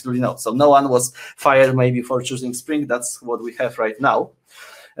 Actually, no. So no one was fired maybe for choosing Spring. That's what we have right now.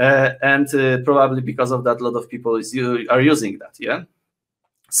 And probably because of that, a lot of people are using that, yeah?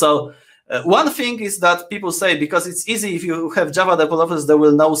 So one thing is that people say, because it's easy if you have Java developers, they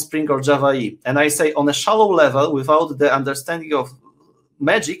will know Spring or Java E. And I say on a shallow level, without the understanding of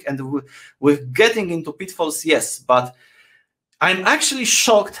magic and with getting into pitfalls, yes, but I'm actually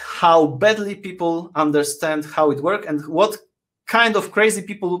shocked how badly people understand how it works and what kind of crazy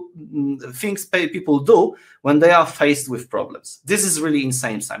things people do when they are faced with problems. This is really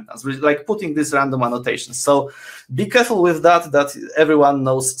insane sometimes, really, like putting this random annotation. So be careful with that everyone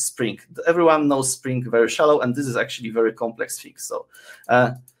knows Spring. Everyone knows Spring very shallow, and this is actually a very complex thing. So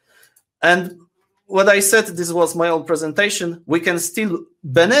and what I said, this was my own presentation. We can still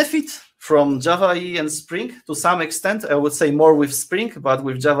benefit from Java EE and Spring to some extent. I would say more with Spring, but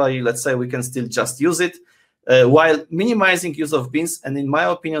with Java EE, let's say we can still just use it while minimizing use of beans. And in my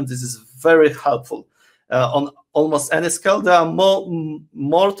opinion, this is very helpful on almost any scale. There are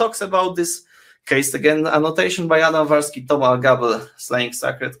more talks about this case. Again, annotation by Adam Warski, Tomal Gabel, Slaying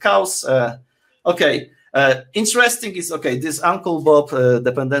Sacred Cows. Okay. Interesting is, okay, this Uncle Bob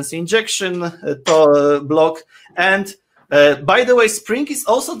dependency injection block. And by the way, Spring is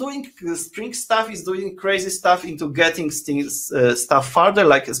also doing, Spring stuff is doing crazy stuff into getting stuff farther,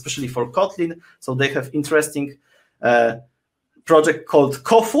 like especially for Kotlin. So they have interesting project called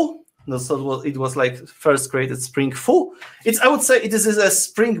Kofu. No, so it was like first created Spring Foo. I would say it is a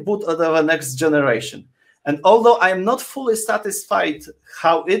Spring Boot of the next generation. And although I am not fully satisfied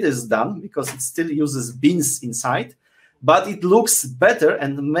how it is done, because it still uses beans inside, but it looks better,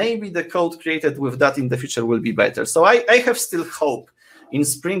 and maybe the code created with that in the future will be better. So I have still hope in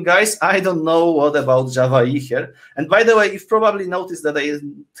Spring, guys. I don't know what about Java EE here. And by the way, you've probably noticed that I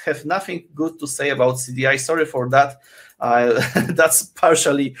have nothing good to say about CDI. Sorry for that. That's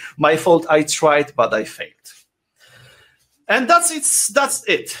partially my fault. I tried, but I failed. And that's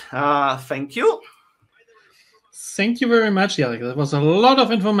it. Thank you. Thank you very much, Jarek. That was a lot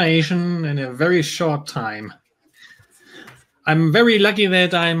of information in a very short time. I'm very lucky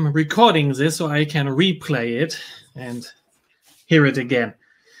that I'm recording this so I can replay it and hear it again.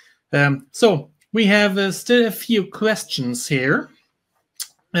 So we have still a few questions here.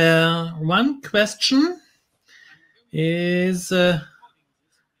 One question is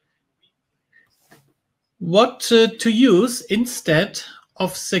what to use instead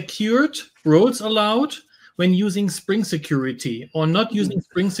of secured roles allowed when using Spring Security, or not using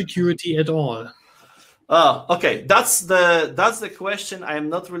Spring Security at all? Okay, that's the question. I am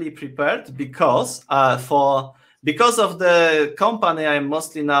not really prepared because because of the company I'm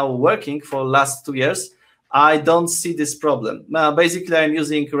mostly now working for last 2 years, I don't see this problem. Basically, I'm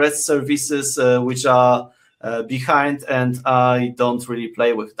using REST services which are behind, and I don't really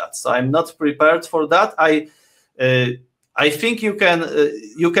play with that. So I'm not prepared for that. I think you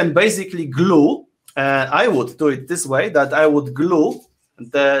can basically glue. I would do it this way, that I would glue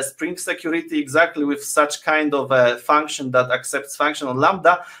the Spring Security exactly with such kind of a function that accepts function on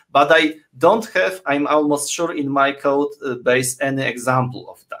Lambda, but I don't have, I'm almost sure, in my code base any example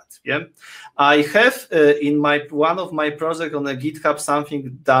of that. Yeah, I have in one of my projects on a GitHub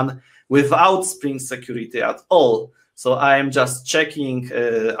something done without Spring Security at all. So I am just checking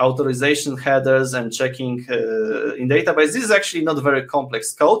authorization headers and checking in database. This is actually not very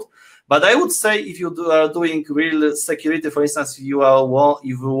complex code. But I would say if you are doing real security, for instance, if you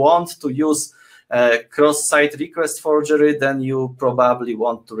want to use cross-site request forgery, then you probably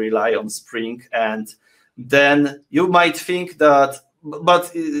want to rely on Spring. And then you might think that,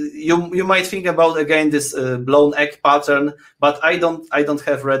 but you might think about again this blown egg pattern. But I don't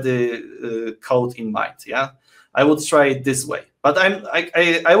have ready code in mind. Yeah, I would try it this way. But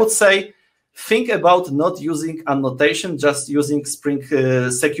I would say, think about not using annotation, just using Spring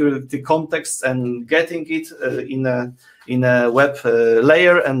security context and getting it in a web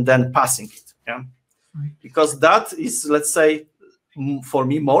layer and then passing it. Yeah, because that is, let's say, for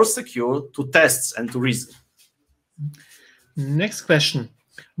me, more secure to tests and to reason. Next question.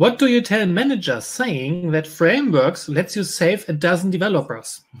 What do you tell managers saying that frameworks lets you save a dozen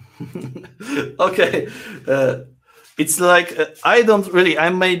developers? Okay. It's like I don't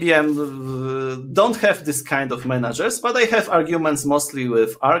have this kind of managers, but I have arguments mostly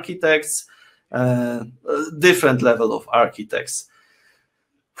with architects, different level of architects.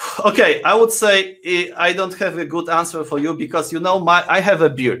 Okay, I would say I don't have a good answer for you because I have a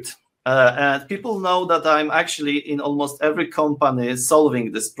beard, and people know that I'm actually in almost every company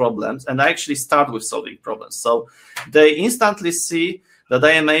solving these problems, and I actually start with solving problems. So they instantly see that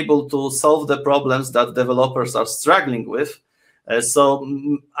I am able to solve the problems that developers are struggling with. So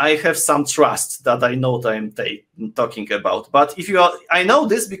I have some trust that I know what I'm talking about. But I know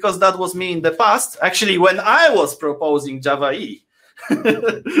this because that was me in the past. Actually, when I was proposing Java EE,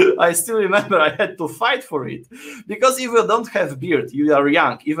 I still remember I had to fight for it. Because if you don't have beard, you are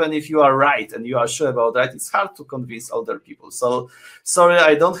young, even if you are right and you are sure about that, it's hard to convince other people. So sorry,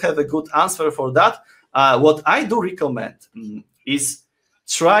 I don't have a good answer for that. What I do recommend is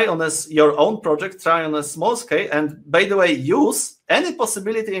try on your own project, try on a small scale, and by the way, use any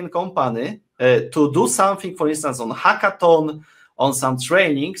possibility in company to do something, for instance, on hackathon, on some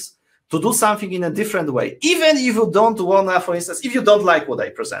trainings, to do something in a different way. Even if you don't want to, for instance, if you don't like what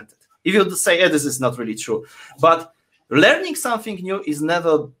I presented, if you say, this is not really true, but learning something new is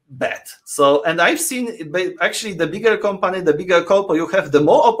never bad. So, and I've seen actually the bigger company, the bigger corpo you have, the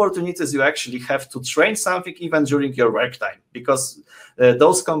more opportunities you actually have to train something even during your work time, because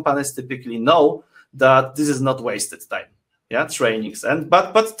those companies typically know that this is not wasted time. Yeah, trainings.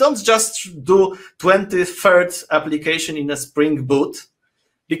 But don't just do 23rd application in a Spring Boot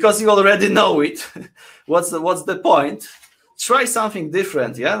because you already know it. What's the point? Try something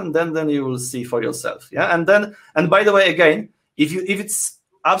different, yeah, and then you will see for yourself, yeah. And by the way, again, if it's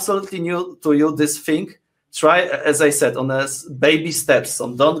absolutely new to you, this thing, try, as I said, on a baby steps.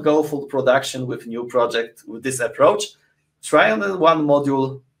 So don't go full production with new project with this approach. Try on one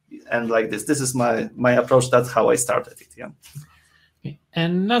module and like this. This is my approach. That's how I started it, yeah. Okay.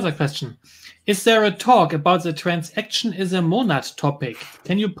 Another question. Is there a talk about the transaction is a monad topic?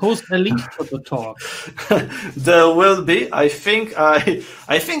 Can you post a link to the talk? There will be. I think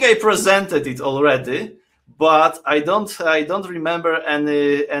I presented it already, but I don't remember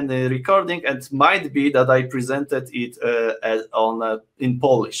any recording, and it might be that I presented it in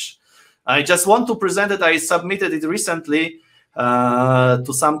Polish. I just want to present it. I submitted it recently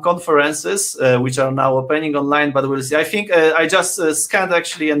to some conferences which are now opening online, but we'll see. I think I just scanned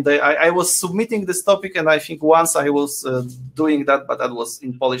actually, and I was submitting this topic, and I think once I was doing that, but that was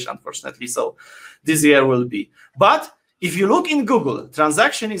in Polish, unfortunately. So this year will be. But if you look in Google,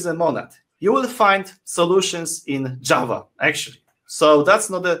 transaction is a monad, you will find solutions in Java actually. So that's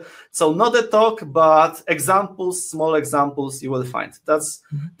not a talk, but examples, small examples you will find. That's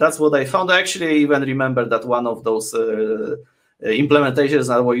what I found. I actually even remember that one of those implementations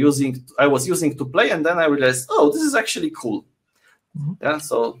I was using to play, and then I realized, oh, this is actually cool. Yeah,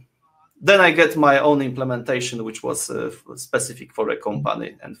 so then I get my own implementation, which was specific for a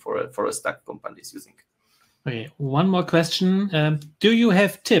company and for a stack company is using. Okay, one more question. Do you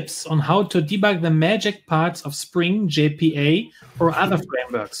have tips on how to debug the magic parts of Spring, JPA, or other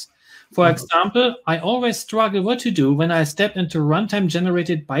frameworks? For example, I always struggle what to do when I step into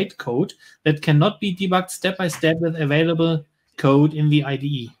runtime-generated bytecode that cannot be debugged step-by-step with available code in the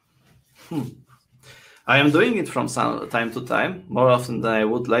IDE. I am doing it from time to time, more often than I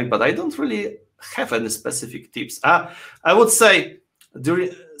would like, but I don't really have any specific tips. I would say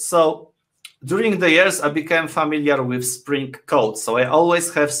during the years, I became familiar with Spring code. So I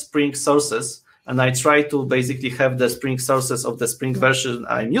always have Spring sources, and I try to basically have the Spring sources of the Spring version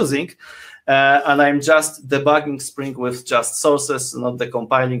I'm using. And I'm just debugging Spring with just sources, not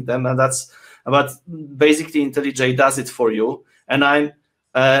decompiling them. And but basically IntelliJ does it for you. And I'm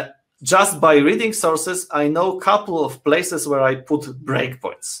just by reading sources, I know a couple of places where I put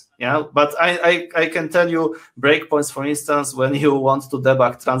breakpoints. Yeah, but I can tell you breakpoints, for instance, when you want to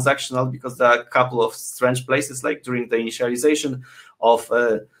debug transactional, because there are a couple of strange places, like during the initialization of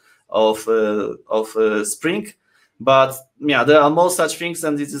Spring. But yeah, there are more such things,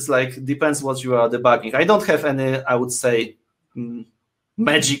 and it is like depends what you are debugging. I don't have any, I would say,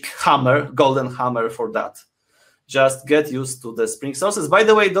 magic hammer, golden hammer for that. Just get used to the Spring sources. By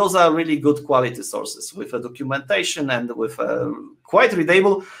the way, those are really good quality sources with a documentation and with quite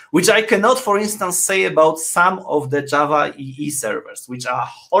readable, which I cannot, for instance, say about some of the Java EE servers, which are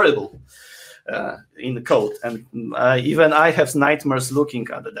horrible in the code. And even I have nightmares looking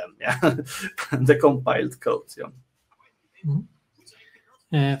at them, yeah, the compiled code.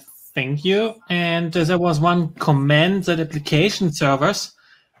 Yeah. Thank you. And there was one comment that application servers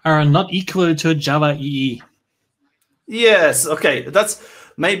are not equal to Java EE. Yes, okay. That's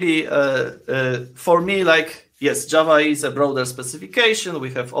maybe for me, like, yes, Java is a broader specification.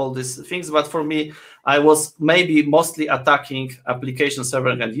 We have all these things, but for me, I was maybe mostly attacking application server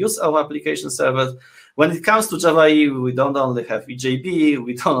and use of application server. When it comes to Java EE, we don't only have EJB,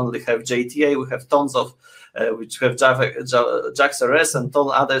 we don't only have JTA, we have tons of which have JAX-RS and ton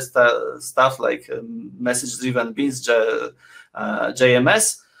other stuff like message-driven beans,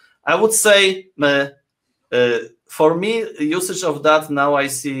 JMS. I would say for me, usage of that now I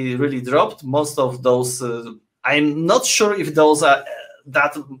see really dropped. Most of those, I'm not sure if those are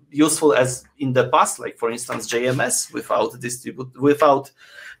that useful as in the past, like for instance, JMS without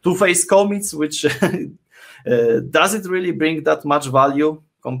two-phase commits, which does it really bring that much value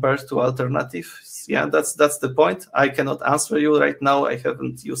compared to alternatives? Yeah, that's the point. I cannot answer you right now. I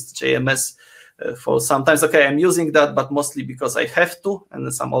haven't used JMS for sometimes. Okay, I'm using that, but mostly because I have to,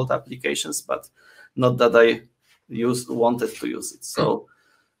 and some old applications, but not that I wanted to use it. So,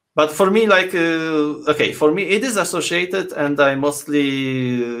 but for me, like, okay, for me it is associated, and I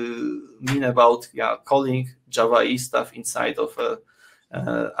mostly mean about calling Java EE stuff inside of a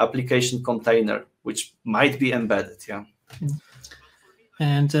application container, which might be embedded. Yeah.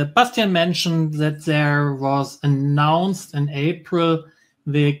 And Bastian mentioned that there was announced in April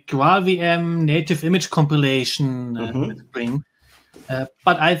the GraalVM native image compilation with Spring,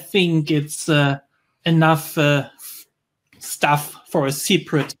 but I think it's enough stuff for a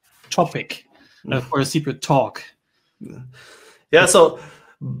separate topic, for a separate talk. Yeah. So,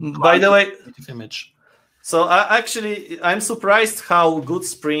 by the way, native image. So I'm surprised how good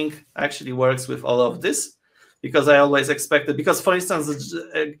Spring actually works with all of this, because I always expected, because for instance,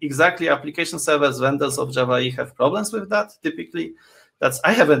 exactly application servers vendors of Java EE have problems with that typically.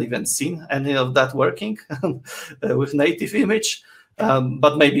 I haven't even seen any of that working with native image.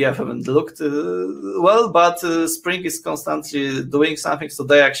 but maybe I haven't looked well, but Spring is constantly doing something, so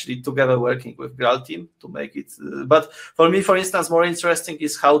they actually together working with Graal team to make it. But for me, for instance, more interesting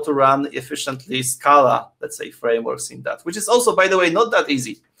is how to run efficiently Scala, let's say, frameworks in that, which is also, by the way, not that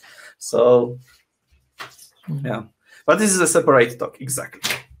easy. So, yeah, but this is a separate talk, exactly.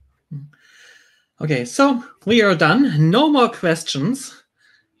 Okay, so we are done. No more questions.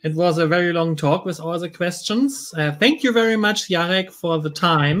 It was a very long talk with all the questions. Thank you very much, Jarek, for the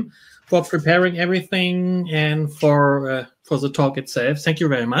time, for preparing everything, and for the talk itself. Thank you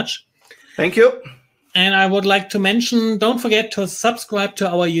very much. Thank you. And I would like to mention, don't forget to subscribe to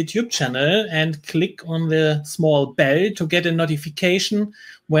our YouTube channel and click on the small bell to get a notification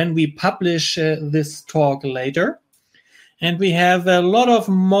when we publish this talk later. And we have a lot of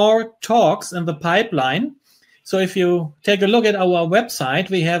more talks in the pipeline. So if you take a look at our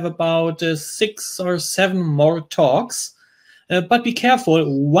website, we have about 6 or 7 more talks. But be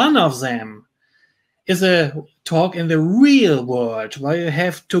careful, one of them is a talk in the real world where you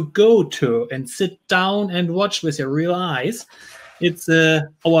have to go to and sit down and watch with your real eyes. It's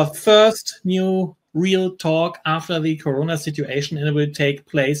our first new real talk after the Corona situation, and it will take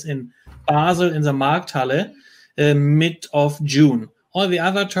place in Basel in the Markthalle mid of June. All the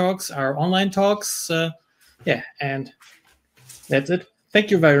other talks are online talks. Yeah, and that's it. Thank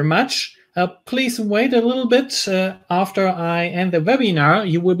you very much. Please wait a little bit. After I end the webinar,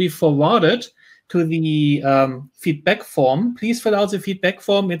 you will be forwarded to the feedback form. Please fill out the feedback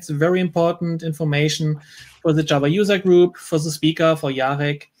form. It's very important information for the Java user group, for the speaker, for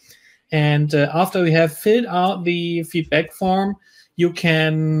Jarek. And after we have filled out the feedback form, you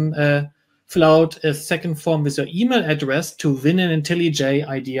can fill out a second form with your email address to win an IntelliJ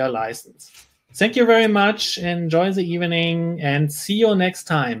IDEA license. Thank you very much. Enjoy the evening and see you next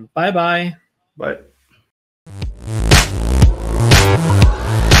time. Bye-bye. Bye.